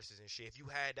do the verses and shit. If you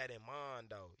had that in mind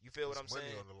though, you feel what I'm money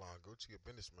saying? on the line. Gucci a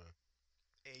businessman.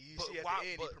 And you But see at why- the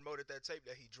end, but- he promoted that tape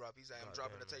that he dropped. He's like, I'm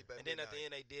dropping the tape at And then at the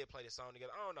midnight. end, they did play the song together.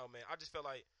 I don't know, man. I just felt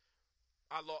like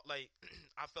I lost. Like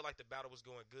I felt like the battle was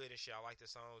going good and shit. I liked the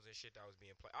songs and shit that was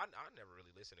being played. I never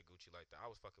really listened to Gucci like that. I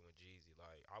was fucking with Jeezy.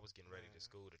 Like I was getting ready to Man,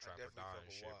 school to I trap or definitely die fuck and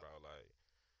with shit, WAP. bro. Like,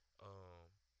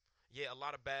 yeah, a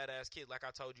lot of badass kids. Like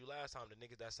I told you last time, the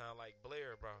niggas that sound like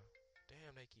Blair, bro.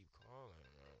 Damn, they keep calling,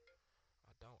 bro.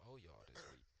 I don't owe y'all this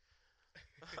week.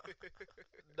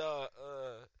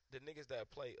 The niggas that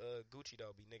play Gucci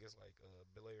though be niggas like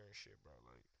Blair and shit, bro.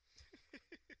 Like,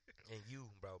 and you,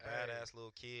 bro, badass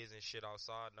little kids and shit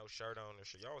outside, no shirt on and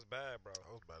shit. Y'all was bad, bro.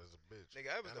 I was bad as a bitch.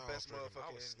 Nigga, I was And the I best was drinking-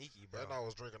 I motherfucker. was sneaky, bro. And I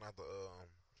was drinking out the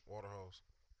water hose.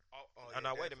 Oh,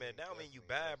 Now wait a minute. That don't mean you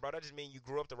bad, bro. That just mean you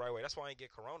grew up the right way. That's why I ain't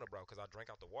get corona, bro. Because I drank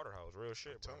out the water hose. Real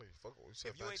shit, I'm bro. telling you, fuck what we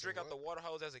said. If you ain't drink out the water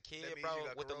hose as a kid, That means bro, you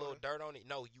got with the little corona? dirt on it,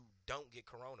 no, you don't get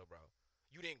corona, bro.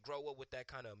 You didn't grow up with that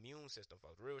kind of immune system,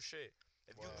 folks. Real shit.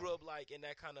 If you Wow. grew up like in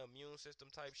that kind of immune system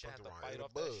type shit, Fucked have to around, fight ate a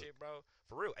off that bug. shit, bro.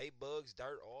 For real, ate bugs,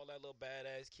 dirt, all that little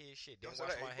badass kid shit. Didn't Don't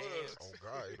wash say my that, ate hands. bugs. Oh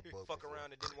God, ate a bug. Fuck before.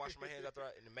 around and didn't wash my hands after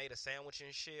I and made a sandwich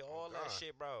and shit. All that God.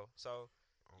 shit, bro. So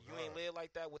Oh, you ain't God. live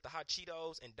like that with the hot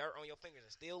Cheetos and dirt on your fingers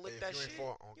and still lick Hey, that if you shit. ain't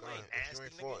fall, oh You God, ain't if you nasty,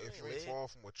 ain't nigga. fall, You if ain't you ain't lit. fall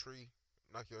from a tree,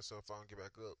 knock yourself out and get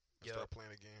back up and Yup. start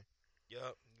playing again.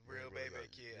 Yup. Real Really baby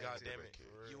got- kid. God Ain't damn that it. kid.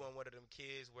 You want one of them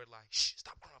kids where like, shh,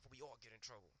 stop crying before we all get in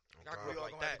trouble. Oh, Nigga, I God. grew We up all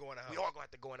like gonna have that. to go in the We house. all gonna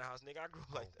have to go in the house, nigga. I grew up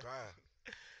Oh like that. God.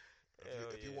 Hell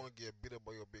If you yeah. want to get beat up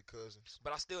by your big cousins,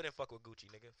 But I still didn't fuck with Gucci,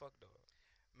 nigga. Fuck dog.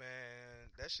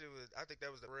 Man, that shit was. I think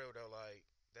that was the real though. Like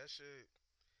that shit.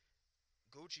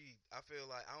 Gucci, I feel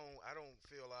like I don't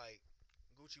feel like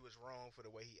Gucci was wrong for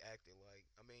the way he acted. Like,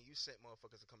 I mean, you sent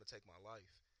motherfuckers to come and take my life.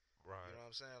 Right. You know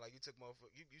what I'm saying? Like, you took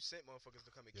you sent motherfuckers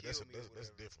to come and yeah, kill that's me. or that's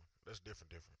whatever. different. That's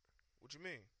different. What you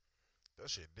mean? That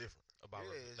shit different. About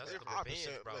Yeah, re- it's that's the different. I be revenge,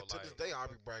 saying, bro. like, to this Like, day, I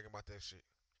be bragging about that shit.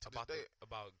 To about this day,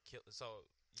 about kill. So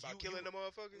About you, killing you, the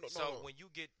motherfuckers? No, So no. when you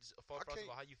get I first of can't-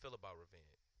 all, how you feel about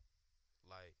revenge?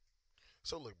 Like,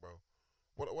 so look, bro.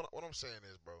 What I'm saying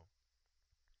is, bro.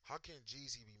 How can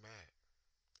Jeezy be mad?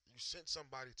 You sent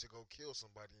somebody to go kill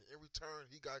somebody, and in return,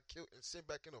 he got killed and sent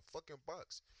back in a fucking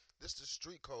box. This the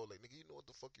street code, like nigga. You know what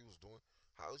the fuck you was doing?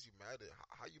 How is you mad at?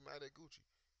 How you mad at Gucci?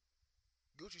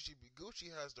 Gucci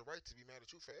has the right to be mad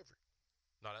at you forever.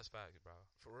 no, that's facts, bro.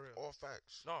 For real. All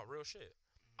facts. No, real shit.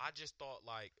 I just thought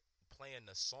like playing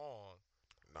the song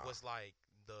Nah, was like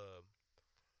the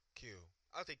kill.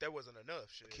 I think that wasn't enough.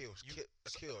 Shit.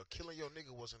 Killing your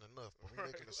nigga wasn't enough. But we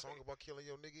Right, making a song like- about killing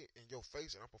your nigga in your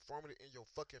face, and I'm performing it in your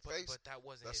fucking But, face. but that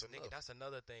wasn't That's his nigga. enough. That's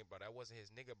another thing, bro. That wasn't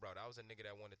his nigga, bro. That was a nigga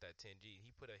that wanted that 10G.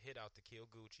 He put a hit out to kill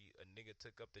Gucci. A nigga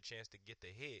took up the chance to get the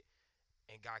hit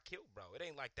and got killed, bro. It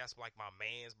ain't like that's like my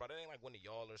man's, bro. It ain't like one of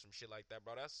y'all or some shit like that,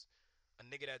 bro. That's a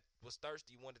nigga that was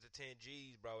thirsty, wanted the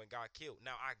 10Gs, bro, and got killed.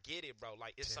 Now, I get it, bro.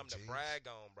 Like, it's 10 something to Gs? brag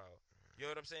on, bro. You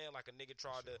know what I'm saying? Like, a nigga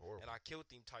tried to, shit horrible. and I killed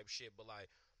him type shit, but like,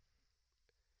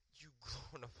 you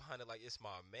gonna find it like it's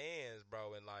my man's,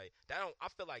 bro, and like that don't. I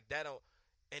feel like that don't,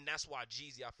 and that's why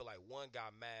Jeezy. I feel like one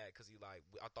got mad because he like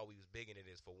I thought we was bigger than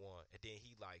this for one, and then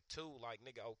he like two like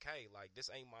nigga okay like this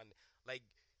ain't my like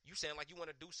you saying like you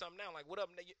want to do something now like what up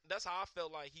nigga? That's how I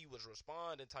felt like he was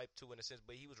responding type two in a sense,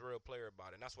 but he was a real player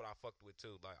about it, and that's what I fucked with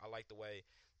too. Like I like the way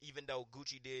even though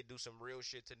Gucci did do some real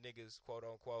shit to niggas, quote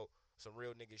unquote, some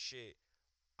real nigga shit.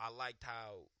 I liked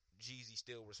how Jeezy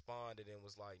still responded and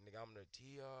was like, "Nigga, I'm gonna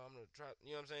try."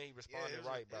 You know what I'm saying? He responded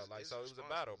right, bro. Like, so it was a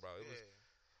battle, bro. It was.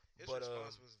 His but,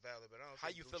 response was valid, but I don't how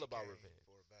think you Gucci feel about came revenge?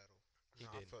 for a battle. He Nah,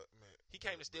 I didn't. felt- man, He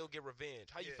came to still get revenge.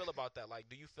 How you Yeah. feel about that? Like,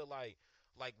 do you feel like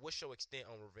what's your extent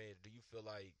on revenge? Do you feel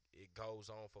like it goes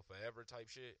on for forever type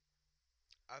shit?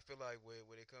 I feel like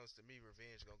when it comes to me,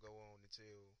 revenge gonna go on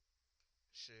until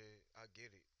shit. I get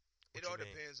it. What It all you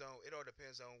mean? depends on. It all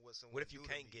depends on what someone. What if you do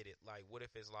to can't me. get it? Like, what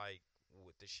if it's like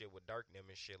with the shit with Dirk and them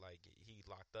and shit? Like, he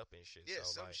locked up and shit. Yeah,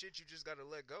 so some like, shit you just gotta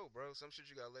let go, bro. Some shit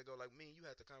you gotta let go. Like me and you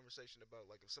had the conversation about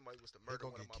like if somebody was to He murder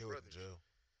gonna one of get my killed in brothers. jail.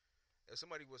 if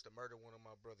somebody was to murder one of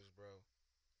my brothers, bro,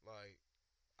 like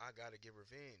I gotta get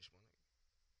revenge, man.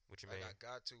 What you Like mean? I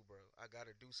got to, bro. I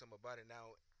gotta do something about it.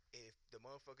 Now, if the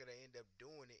motherfucker that end up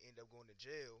doing it end up going to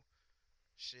jail,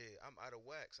 shit, I'm out of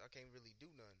wax. I can't really do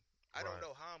nothing. I don't Right.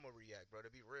 know how I'm gonna react, bro. To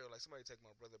be real, like somebody take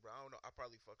my brother, bro. I don't know. I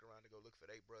probably fuck around to go look for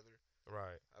their brother.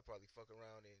 Right. I probably fuck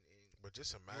around and But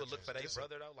just You imagine. would look for their just-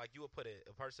 brother though. Like you would put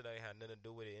a person that ain't had nothing to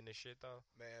do with it in this shit though.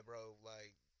 man, bro.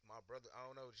 Like my brother, I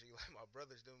don't know. G, like my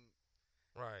brothers, them.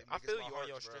 Right. them I niggas feel my you on hearts,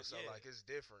 your bro. strength. So Yeah. like it's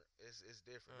different. It's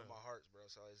different with Mm. my hearts, bro.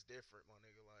 So it's different, my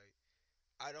nigga. Like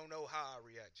I don't know how I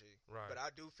react, G. Right. But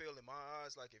I do feel in my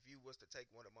eyes, like if you was to take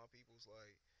one of my people's,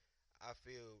 like I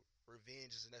feel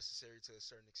revenge is necessary to a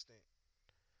certain extent.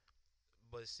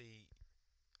 But see,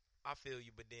 I feel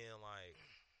you. But then like,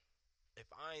 if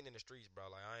I ain't in the streets, bro,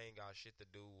 like I ain't got shit to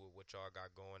do with what y'all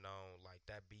got going on. Like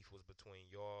that beef was between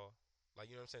y'all. Like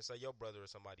you know what I'm saying? Say your brother or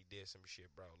somebody did some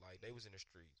shit, bro. Like they was in the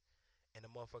streets, and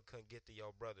the motherfucker couldn't get to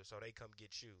your brother, so they come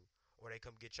get you, or they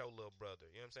come get your little brother.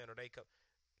 You know what I'm saying? Or they come,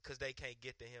 cause they can't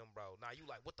get to him, bro. Now you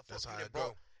like, what the fuck? That's you how done it go.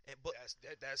 brought- And, but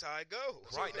That's how it go.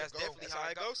 right, how that's it go. definitely That's how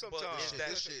it go. sometimes. But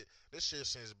This is shit, that, this shit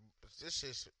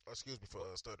since excuse me for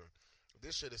stuttering.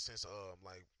 This shit is since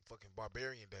like fucking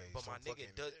barbarian days. but my some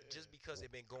nigga, fucking- just because it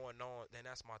been going on, then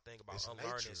that's my thing about It's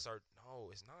unlearning nature. certain. No,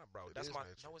 it's not, bro. It That's is my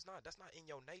nature. no, it's not. That's not in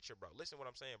your nature, bro. Listen, what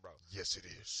I'm saying, bro. Yes, it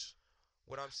is.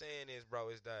 What I'm saying is, bro,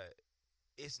 is that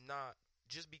it's not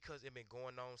just because it been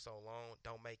going on so long,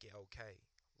 don't make it okay.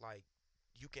 Like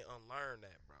you can unlearn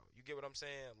that, bro. You get what I'm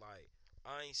saying? Like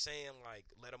I ain't saying like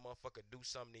let a motherfucker do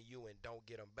something to you and don't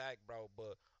get him back, bro.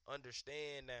 But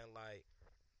understand that like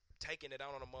taking it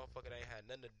out on a motherfucker that ain't had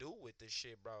nothing to do with this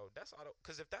shit, bro. That's all.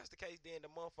 Because if that's the case, then the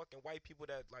motherfucking white people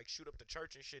that like shoot up the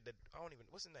church and shit, that I don't even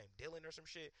what's his name, Dylan or some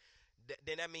shit.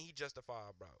 Then that mean he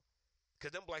justified, bro. Cause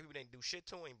them black people didn't do shit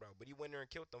to him, bro. But he went there and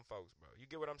killed them folks, bro. You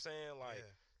get what I'm saying? Like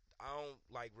Yeah. I don't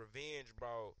like revenge,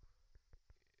 bro.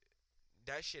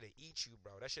 That shit'll eat you,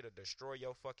 bro. That shit'll destroy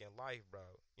your fucking life, bro.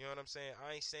 You know what I'm saying?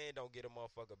 I ain't saying don't get a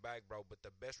motherfucker back, bro. But the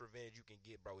best revenge you can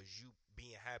get, bro, is you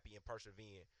being happy and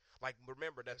persevering. Like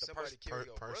remember that If the somebody person. kill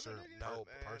your brother, nigga? no,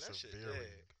 Man, that shit persevering.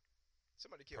 dead.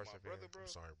 Somebody kill my brother, bro. I'm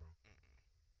sorry, bro.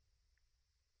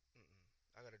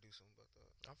 I gotta do something about that.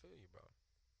 I feel you, bro.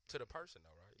 To the person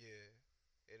though, right?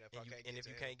 Yeah. And if And I you, can't and get if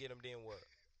to you him, can't get them, then what?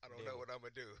 I don't then know what I'm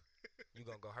gonna do. You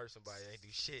gonna go hurt somebody? Ain't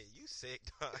do shit. You sick,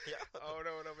 dog. I don't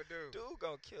know what I'm gonna do. Dude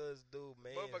gonna kill his dude,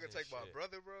 man. Motherfucker take my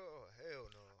brother, bro. Oh hell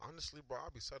no. Honestly, bro,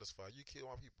 I'll be satisfied. You kill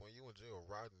my people and you in jail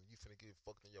riding, you finna get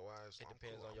fucked in your eyes. It I'm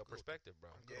depends cool, on I'm your good. perspective,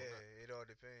 bro. I'm good on that. Yeah, it all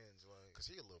depends. Like, Cause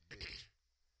he a little bitch.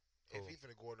 Who? If he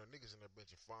finna go in there, niggas in there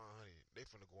benching 500, they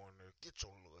finna go in there, get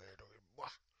your little head over here,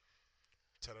 boy.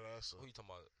 Tell that ass up. Who you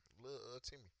talking about, Little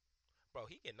Timmy. bro?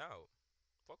 He getting out.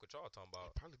 Fuck what y'all talking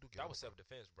about. Probably do get That out, was bro.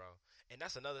 self-defense, bro. And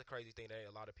that's another crazy thing that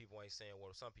a lot of people ain't saying. Well,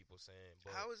 some people saying,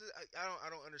 but how is it? I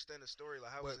don't understand the story.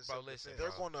 Like, how But, is it? bro, self-defense? listen,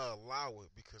 They're bro. gonna allow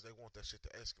it because they want that shit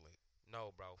to escalate.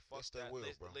 no, bro. Fuck Yes, they that. will,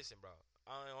 listen, bro. listen, bro.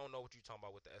 I don't know what you talking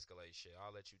about with the escalate shit.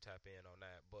 I'll let you tap in on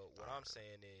that. But what I'm Alright.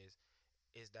 saying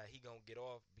is that he gonna get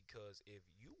off because if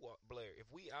you walk, Blair, if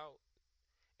we out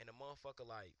and a motherfucker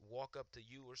like walk up to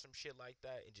you or some shit like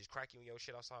that and just crack you in your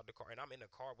shit outside the car, and I'm in the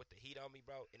car with the heat on me,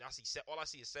 bro, and all I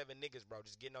see is 7 niggas, bro,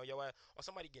 just getting on your ass, or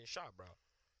somebody getting shot, bro.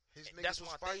 His And niggas that's was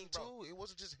my fighting thing, bro. too. It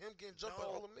wasn't just him getting jumped by No.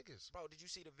 all them niggas. Bro, did you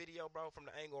see the video, bro, from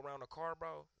the angle around the car,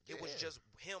 bro? It was Yeah. just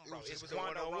him, bro. It It's was a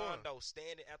Quando one-on-one. Rondo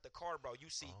standing at the car, bro. You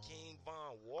see King Von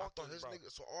I walking, thought his bro.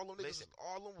 niggas. So all them niggas, Listen,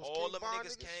 all them was All King them Von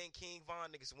niggas came King Von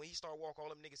niggas. When he started walking, all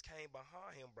them niggas came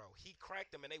behind him, bro. He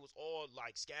cracked them, and they was all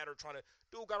like scattered, trying to.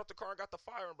 Dude got out the car and got the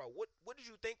fire, bro. What did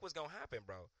you think was gonna happen,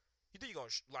 bro? You think you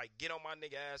gonna like get on my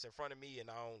nigga ass in front of me,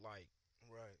 and I don't like?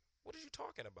 Right. What are you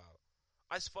talking about?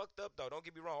 It's fucked up though. Don't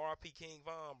get me wrong. R.I.P. King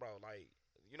Von, bro. Like,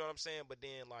 you know what I'm saying? But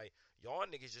then like y'all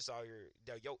niggas just out here.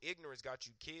 Your ignorance got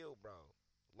you killed, bro.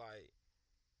 Like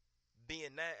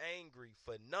being that angry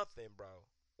for nothing, bro,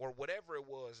 or whatever it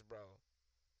was, bro,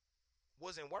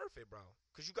 wasn't worth it, bro.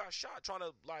 Cause you got shot trying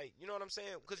to like, you know what I'm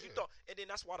saying? Cause you Yeah. thought, and then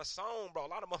that's why the song, bro. A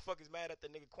lot of motherfuckers mad at the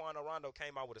nigga Quando Rondo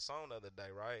came out with a song the other day,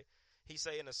 right? He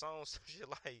say in the song some shit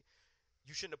like,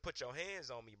 "You shouldn't have put your hands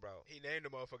on me, bro." He named the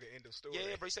motherfucker. End of story.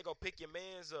 Yeah, bro. He said go pick your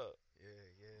mans up,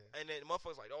 Yeah. and then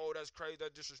motherfuckers like, "Oh, that's crazy,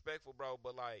 that's disrespectful, bro."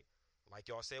 But like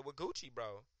y'all said with Gucci,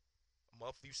 bro.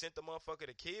 You sent the motherfucker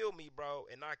to kill me, bro,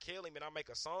 and not kill him, and I make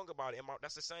a song about it.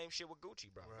 That's the same shit with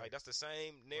Gucci, bro. Right. Like that's the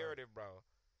same narrative, bro.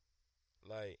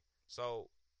 Like so.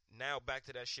 Now back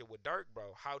to that shit with Dirk,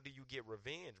 bro. How do you get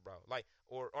revenge, bro? Like,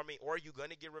 or are you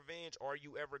gonna get revenge? Are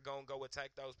you ever gonna go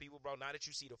attack those people, bro? Now that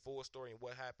you see the full story and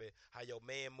what happened, how your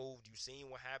man moved, you seen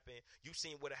what happened, you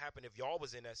seen what happened if y'all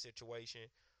was in that situation.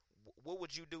 what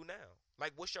would you do now?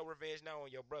 Like, what's your revenge now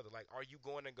on your brother? Like, are you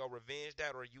going to go revenge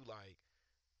that, or are you like,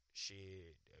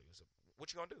 shit,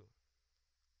 what you gonna do?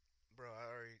 Bro,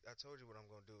 I told you what I'm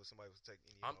gonna do if somebody was taking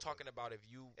any. I'm talking about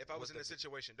if I was in a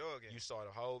situation, dog. You saw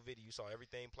the whole video, you saw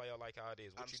everything play out like how it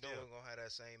is. What I'm you still doing? gonna have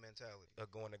that same mentality.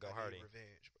 Going to go I hurt need him,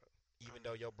 revenge, bro. even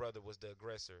though your brother was the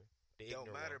aggressor. The Don't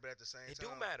ignorant matter, one. but at the same time, It do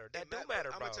matter. That do but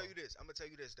matter, bro. I'm gonna tell you this.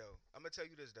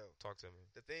 though. Talk to me.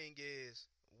 The thing is,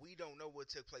 we don't know what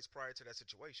took place prior to that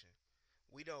situation.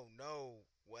 We don't know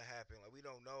what happened. Like, we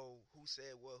don't know who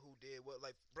said what, who did what.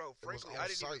 Like, bro, frankly, I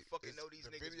didn't even fucking know these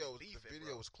niggas was beefing, The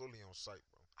video bro. was clearly on site,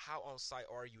 bro. How on site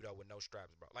are you though with no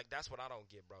straps, bro? Like, that's what I don't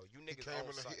get, bro. You niggas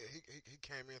on site. He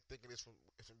came in thinking it's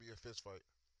gonna be a fist fight.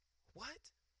 What?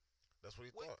 That's what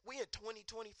he thought. We in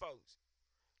 2020, folks.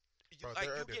 Bro,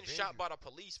 Like, you getting shot by the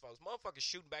police, folks. Motherfuckers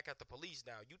shooting back at the police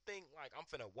now. You think like I'm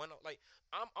finna one up? Like,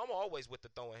 I'm always with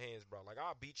the throwing hands, bro. Like,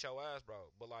 I'll beat your ass,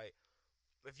 bro. But like,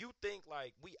 if you think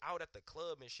like we out at the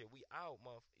club and shit, we out,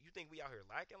 motherfucker. You think we out here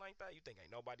lacking like that? You think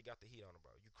ain't nobody got the heat on it,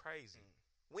 bro? You crazy.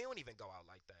 We don't even go out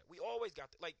like that. We always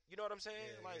got like, you know what I'm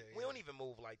saying? We don't even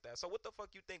move like that. So what the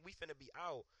fuck you think we finna be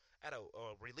out at a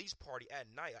release party at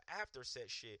night, after set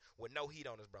shit with no heat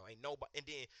on us, bro? Ain't nobody. And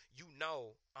then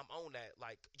I'm on that.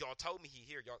 Like, y'all told me he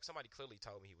here. Y'all, somebody clearly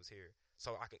told me he was here.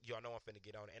 So y'all know I'm finna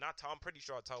get on it. And I'm pretty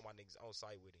sure I told my niggas on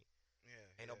site with him.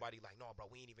 Yeah. Ain't nobody like, no,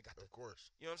 bro. We ain't even got Of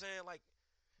course. You know what I'm saying? Like,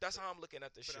 that's how I'm looking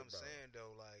at this shit, bro. But I'm saying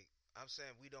though, like,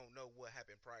 we don't know what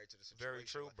happened prior to the situation. Very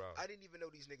true, like, bro. I didn't even know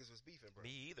these niggas was beefing, bro.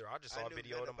 Me either. I just saw a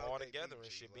video of them all together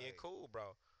and shit being cool,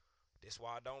 bro. That's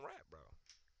why I don't rap, bro.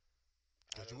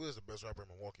 Cause you is the best rapper in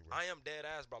Milwaukee, bro. I am dead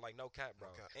ass, bro. Like, no cap, bro.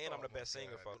 And I'm the best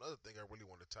singer, fuck. Another thing I really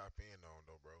want to tap in on,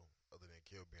 though, bro, other than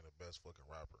Kill being the best fucking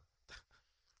rapper.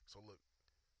 So look,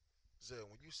 Zell,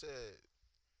 when you said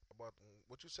about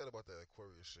what you said about that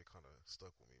Aquarius shit, kind of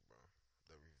stuck with me, bro.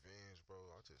 That revenge, bro.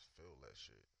 I just feel that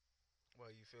shit.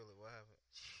 Well, you feel it? What happened?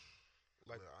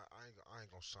 Like, I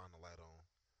ain't gonna shine the light on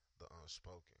the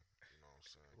unspoken. You know what I'm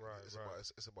saying? Right,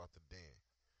 It's about the den.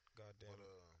 Goddamn. But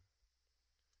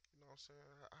you know what I'm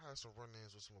saying? I had some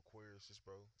run-ins with some Aquariuses,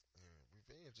 bro. And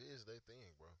revenge is their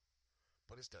thing, bro.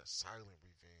 But it's that silent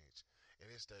revenge, and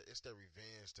it's that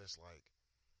revenge that's like,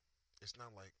 it's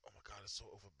not like, oh my god, it's so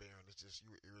overbearing. It's just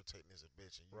you irritating as a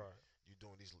bitch, and you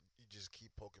doing these. You just keep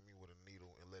poking me with a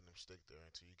needle and letting them stick there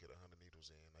until you get 100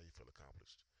 needles in. Now you feel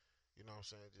accomplished. You know what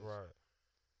I'm saying?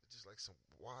 It's just like some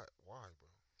why, bro?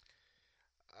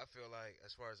 I feel like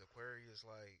as far as Aquarius,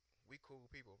 like, we cool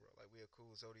people, bro. Like, we a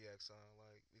cool zodiac sign.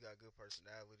 Like, we got good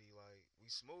personality. Like, we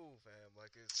smooth, fam.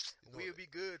 Like, we'll be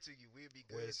good to you. We'll be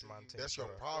good to you. That's your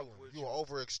problem. You an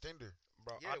overextender,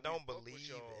 bro. Yeah, I don't believe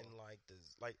in like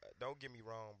this. Like, don't get me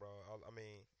wrong, bro. I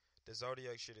mean, the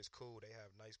zodiac shit is cool. They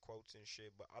have nice quotes and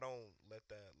shit, but I don't let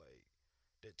that like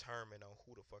determine on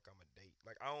who the fuck I'ma date.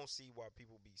 Like, I don't see why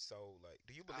people be so like.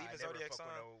 Do you believe in zodiac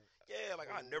sign? Yeah, like,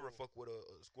 I never fuck with a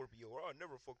Scorpio, or I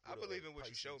never fuck with. I believe in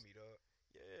what you show me, dog.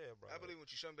 Yeah, bro. I believe what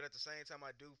you show me, but at the same time,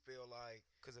 I do feel like,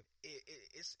 because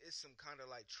it's some kind of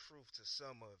like truth to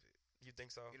some of it. You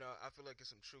think so? You know, I feel like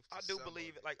it's some truth to I do some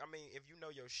believe of it. Like, I mean, if you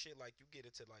know your shit, like, you get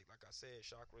into like I said,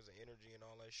 chakras and energy and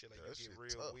all that shit. Like, you get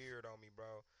real tough. weird on me,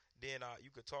 bro. Then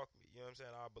you could talk me. You know what I'm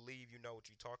saying? I believe you know what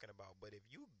you're talking about. But if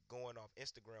you going off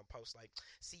Instagram posts like,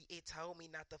 see, it told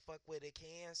me not to fuck with a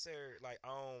Cancer. Like,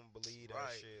 I don't believe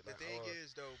that shit. The like, thing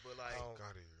is, though, but like,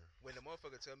 Got it here. when the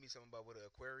motherfucker tell me something about what an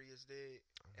Aquarius did,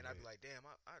 and I be like, damn,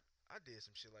 I did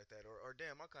some shit like that, or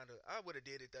damn, I would have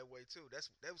did it that way too.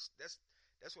 That's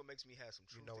what makes me have some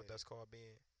truth. You know what that's called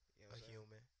being a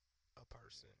human, a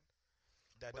person.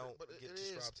 That don't get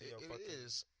subscribed to your fucking.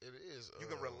 It is. You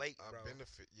can relate, bro.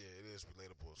 Benefit. Yeah, it is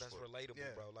relatable. That's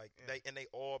relatable, bro. Like, they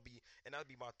all be, and that'd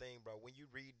be my thing, bro. When you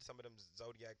read some of them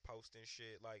zodiac posts and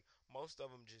shit, like, most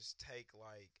of them just take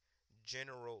like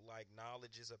general like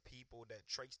knowledges of people, that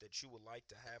traits that you would like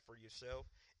to have for yourself,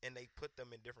 and they put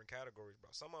them in different categories,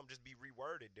 bro. Some of them just be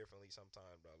reworded differently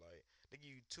sometimes, bro. Like, they give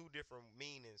you two different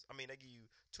meanings. I mean, they give you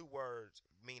two words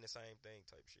mean the same thing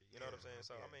type shit. You know what I'm saying?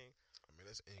 So I mean,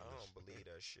 that's English. I don't believe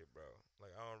that shit, bro.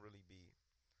 Like, I don't really be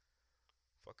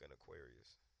fucking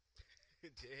Aquarius.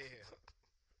 Damn.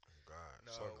 Oh God.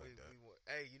 No, like that.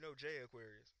 hey, you know Jay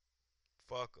Aquarius.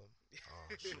 Fuck him.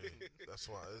 Oh shit. That's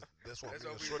why me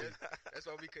and we, Shorty. That's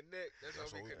why we connect. That's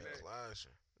why we connect. Be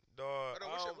clashing. Dog.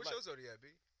 What's your zodiac,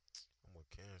 B? I'm with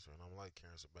Cancer, and I'm like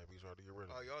Cancer, baby. He's hard to get rid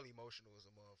of. Oh, y'all emotional as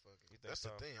a motherfucker. That's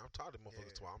the thing. I'm tired of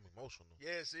motherfuckers. Why I'm emotional.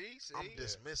 Yeah, see, I'm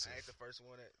dismissive. I ain't the first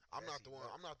one. I'm not the one.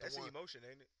 That's an emotion,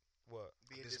 ain't it? What?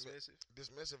 Being dismissive.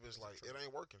 Dismissive is like, it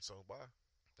ain't working. So bye.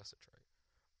 That's a trait.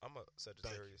 I'm a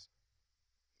Sagittarius.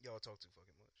 Y'all talk too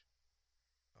fucking much.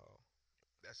 Oh.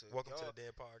 That's a Welcome to y'all. the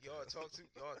Dead Podcast.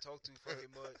 Y'all talk too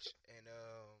fucking much, and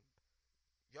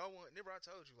y'all want. Remember, I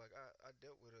told you like I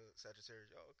dealt with a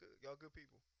Sagittarius. Y'all good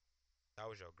people. That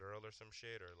was your girl or some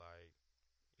shit, or like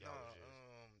No, y'all was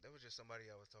just that was just somebody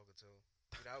I was talking to.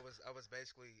 You know, I was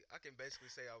basically, I can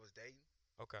basically say I was dating.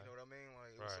 okay. You know what I mean?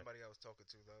 Like it was Right. somebody I was talking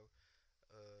to though.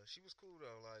 She was cool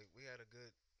though. Like we had a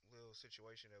good little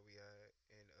situation that we had,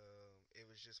 and it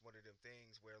was just one of them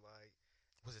things where like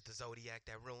Was it the Zodiac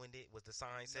that ruined it? Was the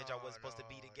sign said y'all wasn't supposed to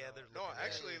be together? No, Looking at-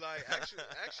 actually,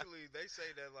 actually, they say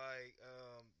that like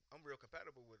I'm real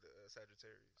compatible with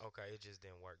Sagittarius. Okay, it just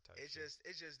didn't work. Type It shit.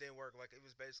 just didn't work. Like it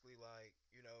was basically like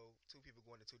two people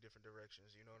going in two different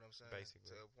directions. You know what I'm saying?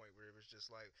 Basically. To a point where it was just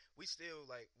like we still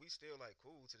like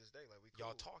cool to this day. Like we cool.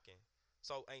 Y'all talking,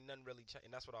 so ain't nothing really changed.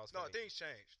 And that's what I was. No, finna- things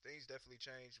changed. Things definitely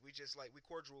changed. We just like we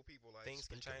cordial people. Like things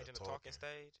can Speaking change of in the talking talking.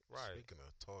 stage, right? Speaking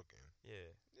of talking,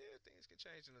 Yeah, yeah, things can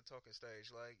change in the talking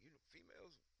stage. Like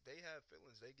females, they have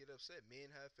feelings. They get upset. Men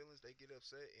have feelings. They get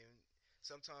upset, and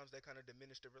sometimes that kind of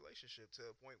diminish the relationship to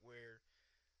a point where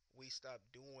we stopped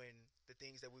doing the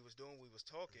things that we was doing. We was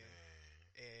talking,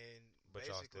 man. and But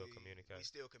y'all still basically communicate? we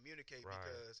still communicate Right.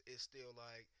 because it's still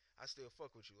like I still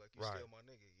fuck with you. Like you Right. still my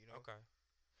nigga. You know. okay.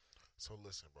 So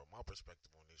listen, bro. My perspective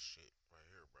on this shit right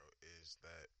here, bro, is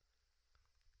that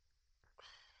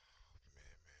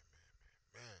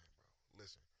man, bro.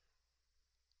 Listen,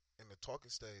 in the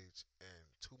talking stage, and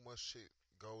too much shit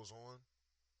goes on,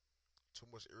 too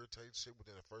much irritating shit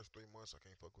within the first 3 months. I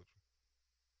can't fuck with you.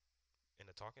 In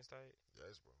the talking stage,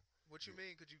 Yes, bro. What you Yeah.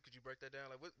 mean? Could you break that down?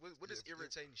 Like what is Yeah,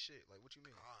 irritating shit? Like what you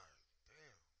mean? God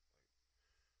damn.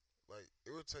 Like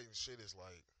irritating shit is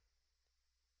like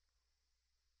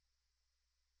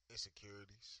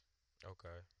insecurities,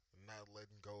 okay. not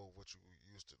letting go of what you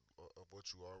used to, of what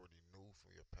you already knew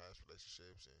from your past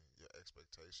relationships, and your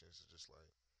expectations is just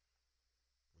like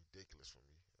ridiculous for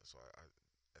me. And so I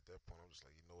at that point I'm just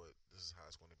like, you know what, this is how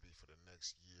it's going to be for the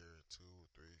next year, 2,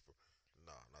 3, 4.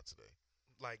 Nah, not today.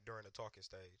 Like during the talking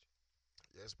stage.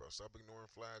 Yes, bro. Stop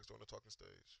ignoring flags during the talking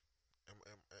stage. And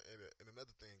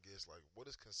another thing is like, what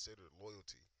is considered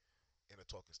loyalty in a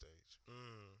talking stage?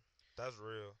 That's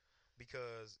real.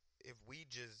 Because if we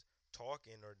just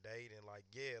talking or dating, like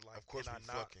yeah, like Of course, can we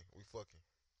I not? fucking, we fucking.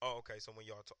 Oh, okay. So when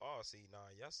y'all see,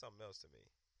 nah, y'all something else to me.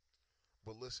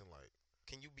 But listen, like,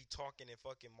 Can you be talking and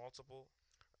fucking multiple?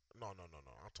 no.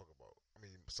 I'm talking about. I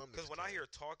mean, some Because niggas when I can. hear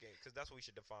talking, because that's what we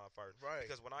should define first. Right.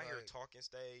 Because when I hear right. talking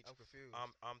stage, I'm confused.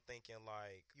 I'm thinking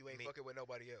like You ain't me- fucking with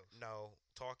nobody else. No,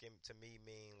 talking to me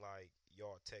mean like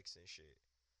y'all texting shit.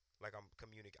 Like I'm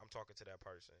talking to that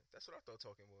person. That's what I thought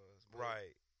talking was. But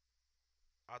Right.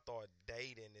 I thought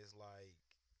dating is like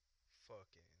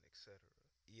fucking, etc.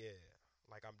 yeah,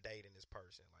 like I'm dating this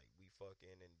person, like we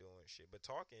fucking and doing shit. But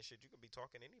talking shit, you could be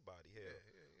talking to anybody. Hell,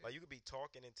 Yeah. like you could be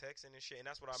talking and texting and shit. And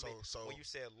that's what I meant So when you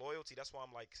said loyalty. That's why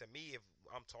I'm like, to me, if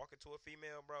I'm talking to a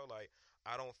female, bro, like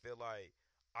I don't feel like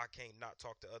I can't not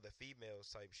talk to other females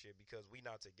type shit because we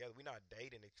not together. We not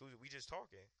dating exclusive. We just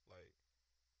talking. Like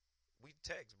we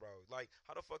text, bro. Like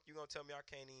how the fuck you gonna tell me I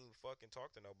can't even fucking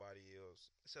talk to nobody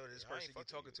else? So this Yeah, I person ain't you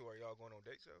fucking talking you. to, are y'all going on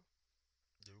dates though?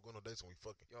 yeah, we're going on dates and we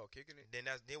fucking. Y'all kicking it? Then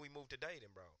we move to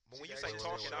dating, bro. But when See, you that say ain't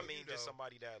talking, shit I for mean you, just though.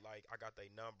 somebody that like I got their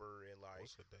number and like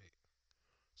What's a date?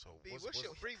 So B, what's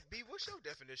your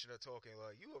definition of talking?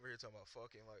 Like you over here talking about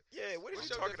fucking? Like yeah. What are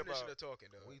what's you your talking definition about? of talking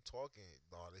though? we talking.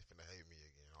 Nah, they finna hate me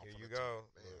again. I'm Here finna you go.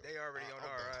 talk. Man, They already on I'm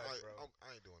our done. ass, bro. I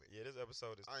ain't doing it. Yeah, this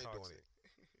episode is I ain't doing toxic. it.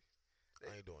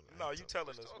 I ain't doing it. No, you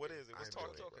telling What's us talking? what is it? What's I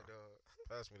ain't talking? doing it, talking, bro. dog?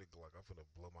 Pass me the Glock. I'm finna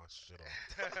blow my shit off.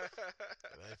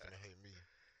 They ain't finna hate me.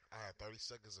 I had 30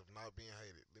 seconds of not being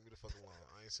hated. Leave me the fuck alone.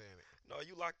 I ain't saying it. No,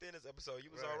 you locked in this episode. You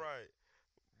was Right. all right.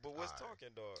 But what's Alright.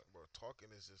 talking, dog? Bro,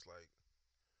 talking is just like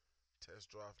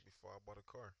test drive before I bought a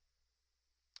car.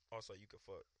 Also, you can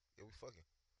fuck Yeah, we fucking.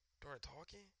 during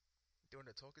talking. During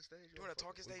the talking stage? During the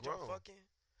talking We stage, y'all grown. fucking.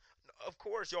 No, of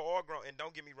course, y'all all grown. And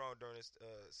don't get me wrong during this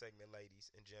segment,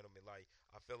 ladies and gentlemen. Like,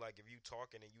 I feel like if you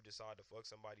talking and you decide to fuck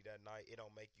somebody that night, it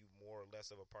don't make you more or less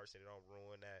of a person. It don't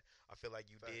ruin that. I feel like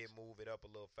you did Facts. move it up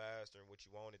a little faster than what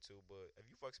you wanted to. But if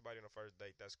you fuck somebody on the first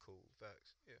date, that's cool.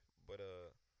 Facts. Yeah, But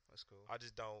that's cool. I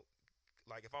just don't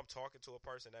like if I'm talking to a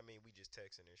person. That mean we just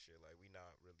texting and shit. Like we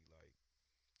not really like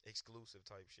exclusive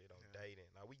type shit on Yeah. dating.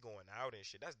 Like we going out and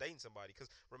shit. That's dating somebody. Cause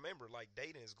remember, like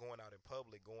dating is going out in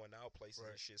public, going out places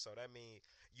and Right. shit. So that mean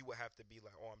you would have to be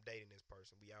like, oh, I'm dating this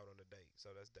person. We out on a date.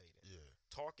 So that's dating. Yeah.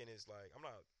 Talking is like I'm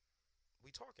not. We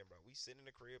talking, bro. We sitting in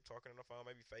the crib talking on the phone,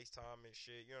 maybe FaceTime and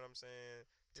shit. You know what I'm saying?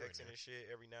 Here and Texting there. and shit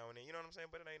every now and then. You know what I'm saying?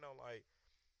 But it ain't no like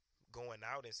going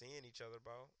out and seeing each other,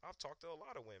 bro. I've talked to a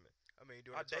lot of women. I mean,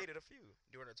 I dated a few.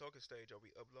 during the talking stage, are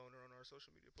we uploading her on our social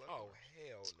media Oh platforms?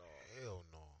 hell no. Hell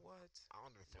no. What? I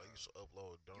don't even feel like you should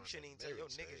upload during You shouldn't even the tell your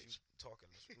marriage niggas stage. you talking.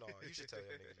 No, you should tell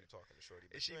your niggas you talking to shorty.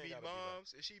 But Is she you ain't meeting gotta be like, moms?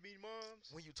 Is she meeting moms?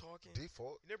 when you talking?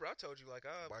 Default. Remember, I told you like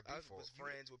I By was default.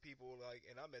 friends with people like,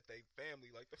 and I met their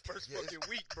family like the first Yeah, fucking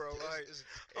week, bro. Yeah, Like it's-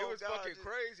 it Oh, was God, fucking just-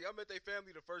 crazy. I met their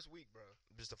family the first week, bro.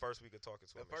 Just the first week of talking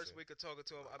to The him. and first shit. week of talking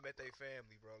to him, I met their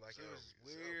family, bro. Like it was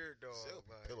Zell weird, be- dog. Zell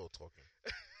be Like, pillow talking.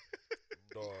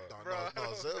 Dog. Bro, I No,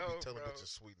 don't Zell know, be telling bro.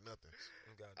 bitches sweet nothing.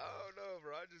 God, I don't know,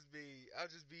 bro. I just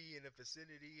be in the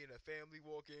vicinity and a family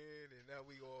walk in, and now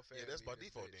we all family. Yeah, that's by in this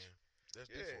default bitch. then. That's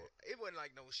Yeah, default. it wasn't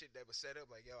like no shit that was set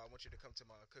up. Like, yo, I want you to come to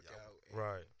my cookout. and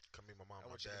Right. Come meet my mom I and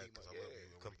my want you to dad meet my- because I love yeah. you.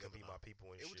 and we Come together be now. my people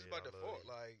and It shit. was just by I love default.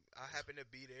 you. Like, I happened to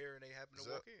be there, and they happened to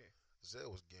Zell- walk in. Zell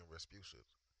was getting Respucia.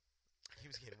 He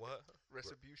was getting what?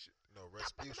 Retribution. No,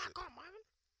 Respucia.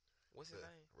 What's his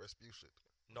name? Respucia.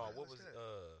 No, Man, what what's was that?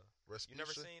 Respucia. You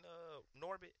never seen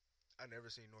Norbit? I never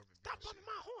seen Norbit. Stop Bean bumping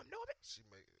shit. my horn, Norbit. She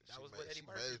made. That she was made, with Eddie she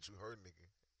Murphy. made you her nigga.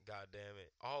 God damn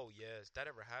it. Oh yes, that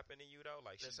ever happened to you though?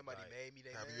 Like That she somebody like, made me.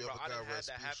 They Have man. you Bro, ever I done got had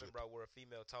that happen, Respucia? bro, where a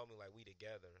female told me like we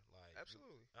together. Like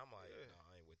Absolutely. I'm like, Yeah. no,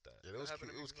 I ain't with that. Yeah, it was happened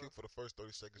cute. to It me was as cute for the first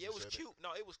 30 seconds. Yeah, you it was said cute.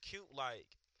 No, it was cute like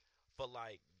for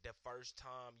like the first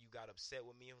time you got upset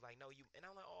with me and was like, no, you and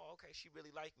I'm like, oh, okay, she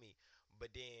really liked me.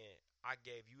 But then I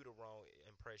gave you the wrong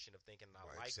impression of thinking I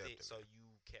By liked it, accepting so it. you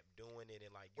kept doing it and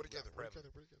like We're you got together. We're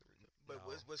prevalent. together. We're together. We're together. But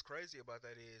No. what's crazy about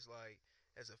that is like,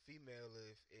 as a female,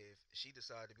 if she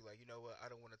decided to be like, you know what, I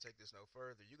don't want to take this no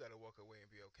further, you got to walk away and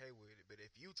be okay with it. But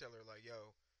if you tell her like,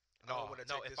 yo, I don't No, want to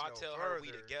no. take If this I no tell further, her we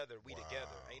together, we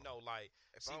together. Wow. Ain't no like.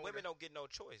 if See, I women wanna, don't get no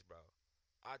choice, bro.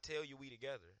 I tell you we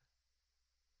together.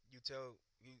 you tell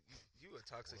you a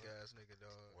toxic What? ass nigga,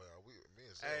 dog. Well, me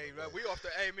and Zell. Hey, man, we off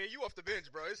the. Hey, man, you off the bench,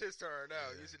 bro. It's his turn now.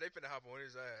 Yeah. You see, they finna hop on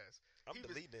his ass. I'm He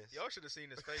was- deleting this. Y'all should have seen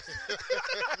his face.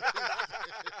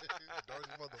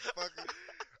 Dirty motherfucker.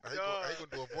 I ain't Dog.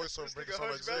 gonna do a voiceover This bring nigga it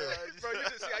sound like Zell. hunchback, bro. You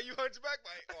just see how you hunchback?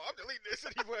 Like, oh, I'm deleting this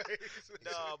anyway.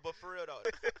 Nah, but for real though,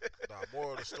 Nah,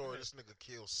 moral of the story, this nigga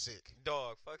killed sick.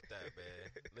 dog, fuck that, man.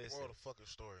 Listen, Moral of the fucking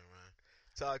story, man.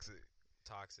 Toxic.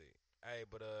 toxic. Hey,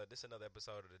 but this another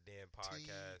episode of the Den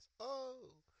Podcast. Oh.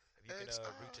 If you can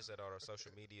XI. reach us at all our social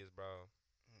medias, bro.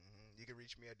 You can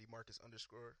reach me at DeMarcus_ on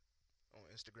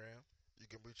Instagram. You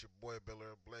can reach your boy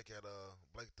Belair Blake at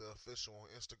Blake the Official on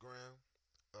Instagram.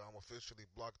 I'm officially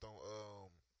blocked on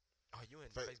Oh, you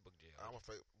in Fa- Facebook jail?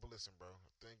 but listen, bro.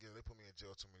 Thing is, they put me in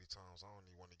jail too many times. I don't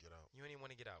even want to get out. You ain't even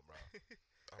want to get out, bro.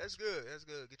 That's good. That's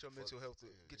good. Get your Fuck- mental health.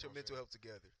 yeah, Get you your know what mental I'm health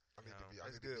together. I need to be.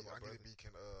 That's good, my I need to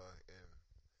brother. be in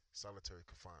solitary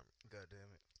confinement. God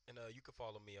damn it. And you can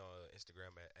follow me on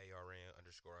Instagram at ARN__.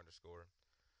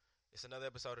 It's another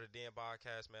episode of the Den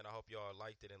Podcast, man. I hope y'all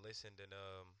liked it and listened. And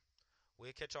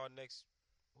we'll catch y'all next.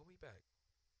 When we back?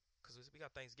 Because we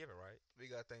got Thanksgiving, right? We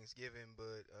got Thanksgiving,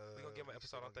 but We gonna give an we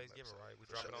still episode on gonna give an Thanksgiving, episode. right? We For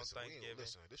sure. dropping on Listen, Thanksgiving.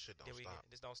 Listen, this shit don't Then we stop.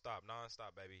 this don't stop,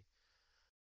 non-stop, baby.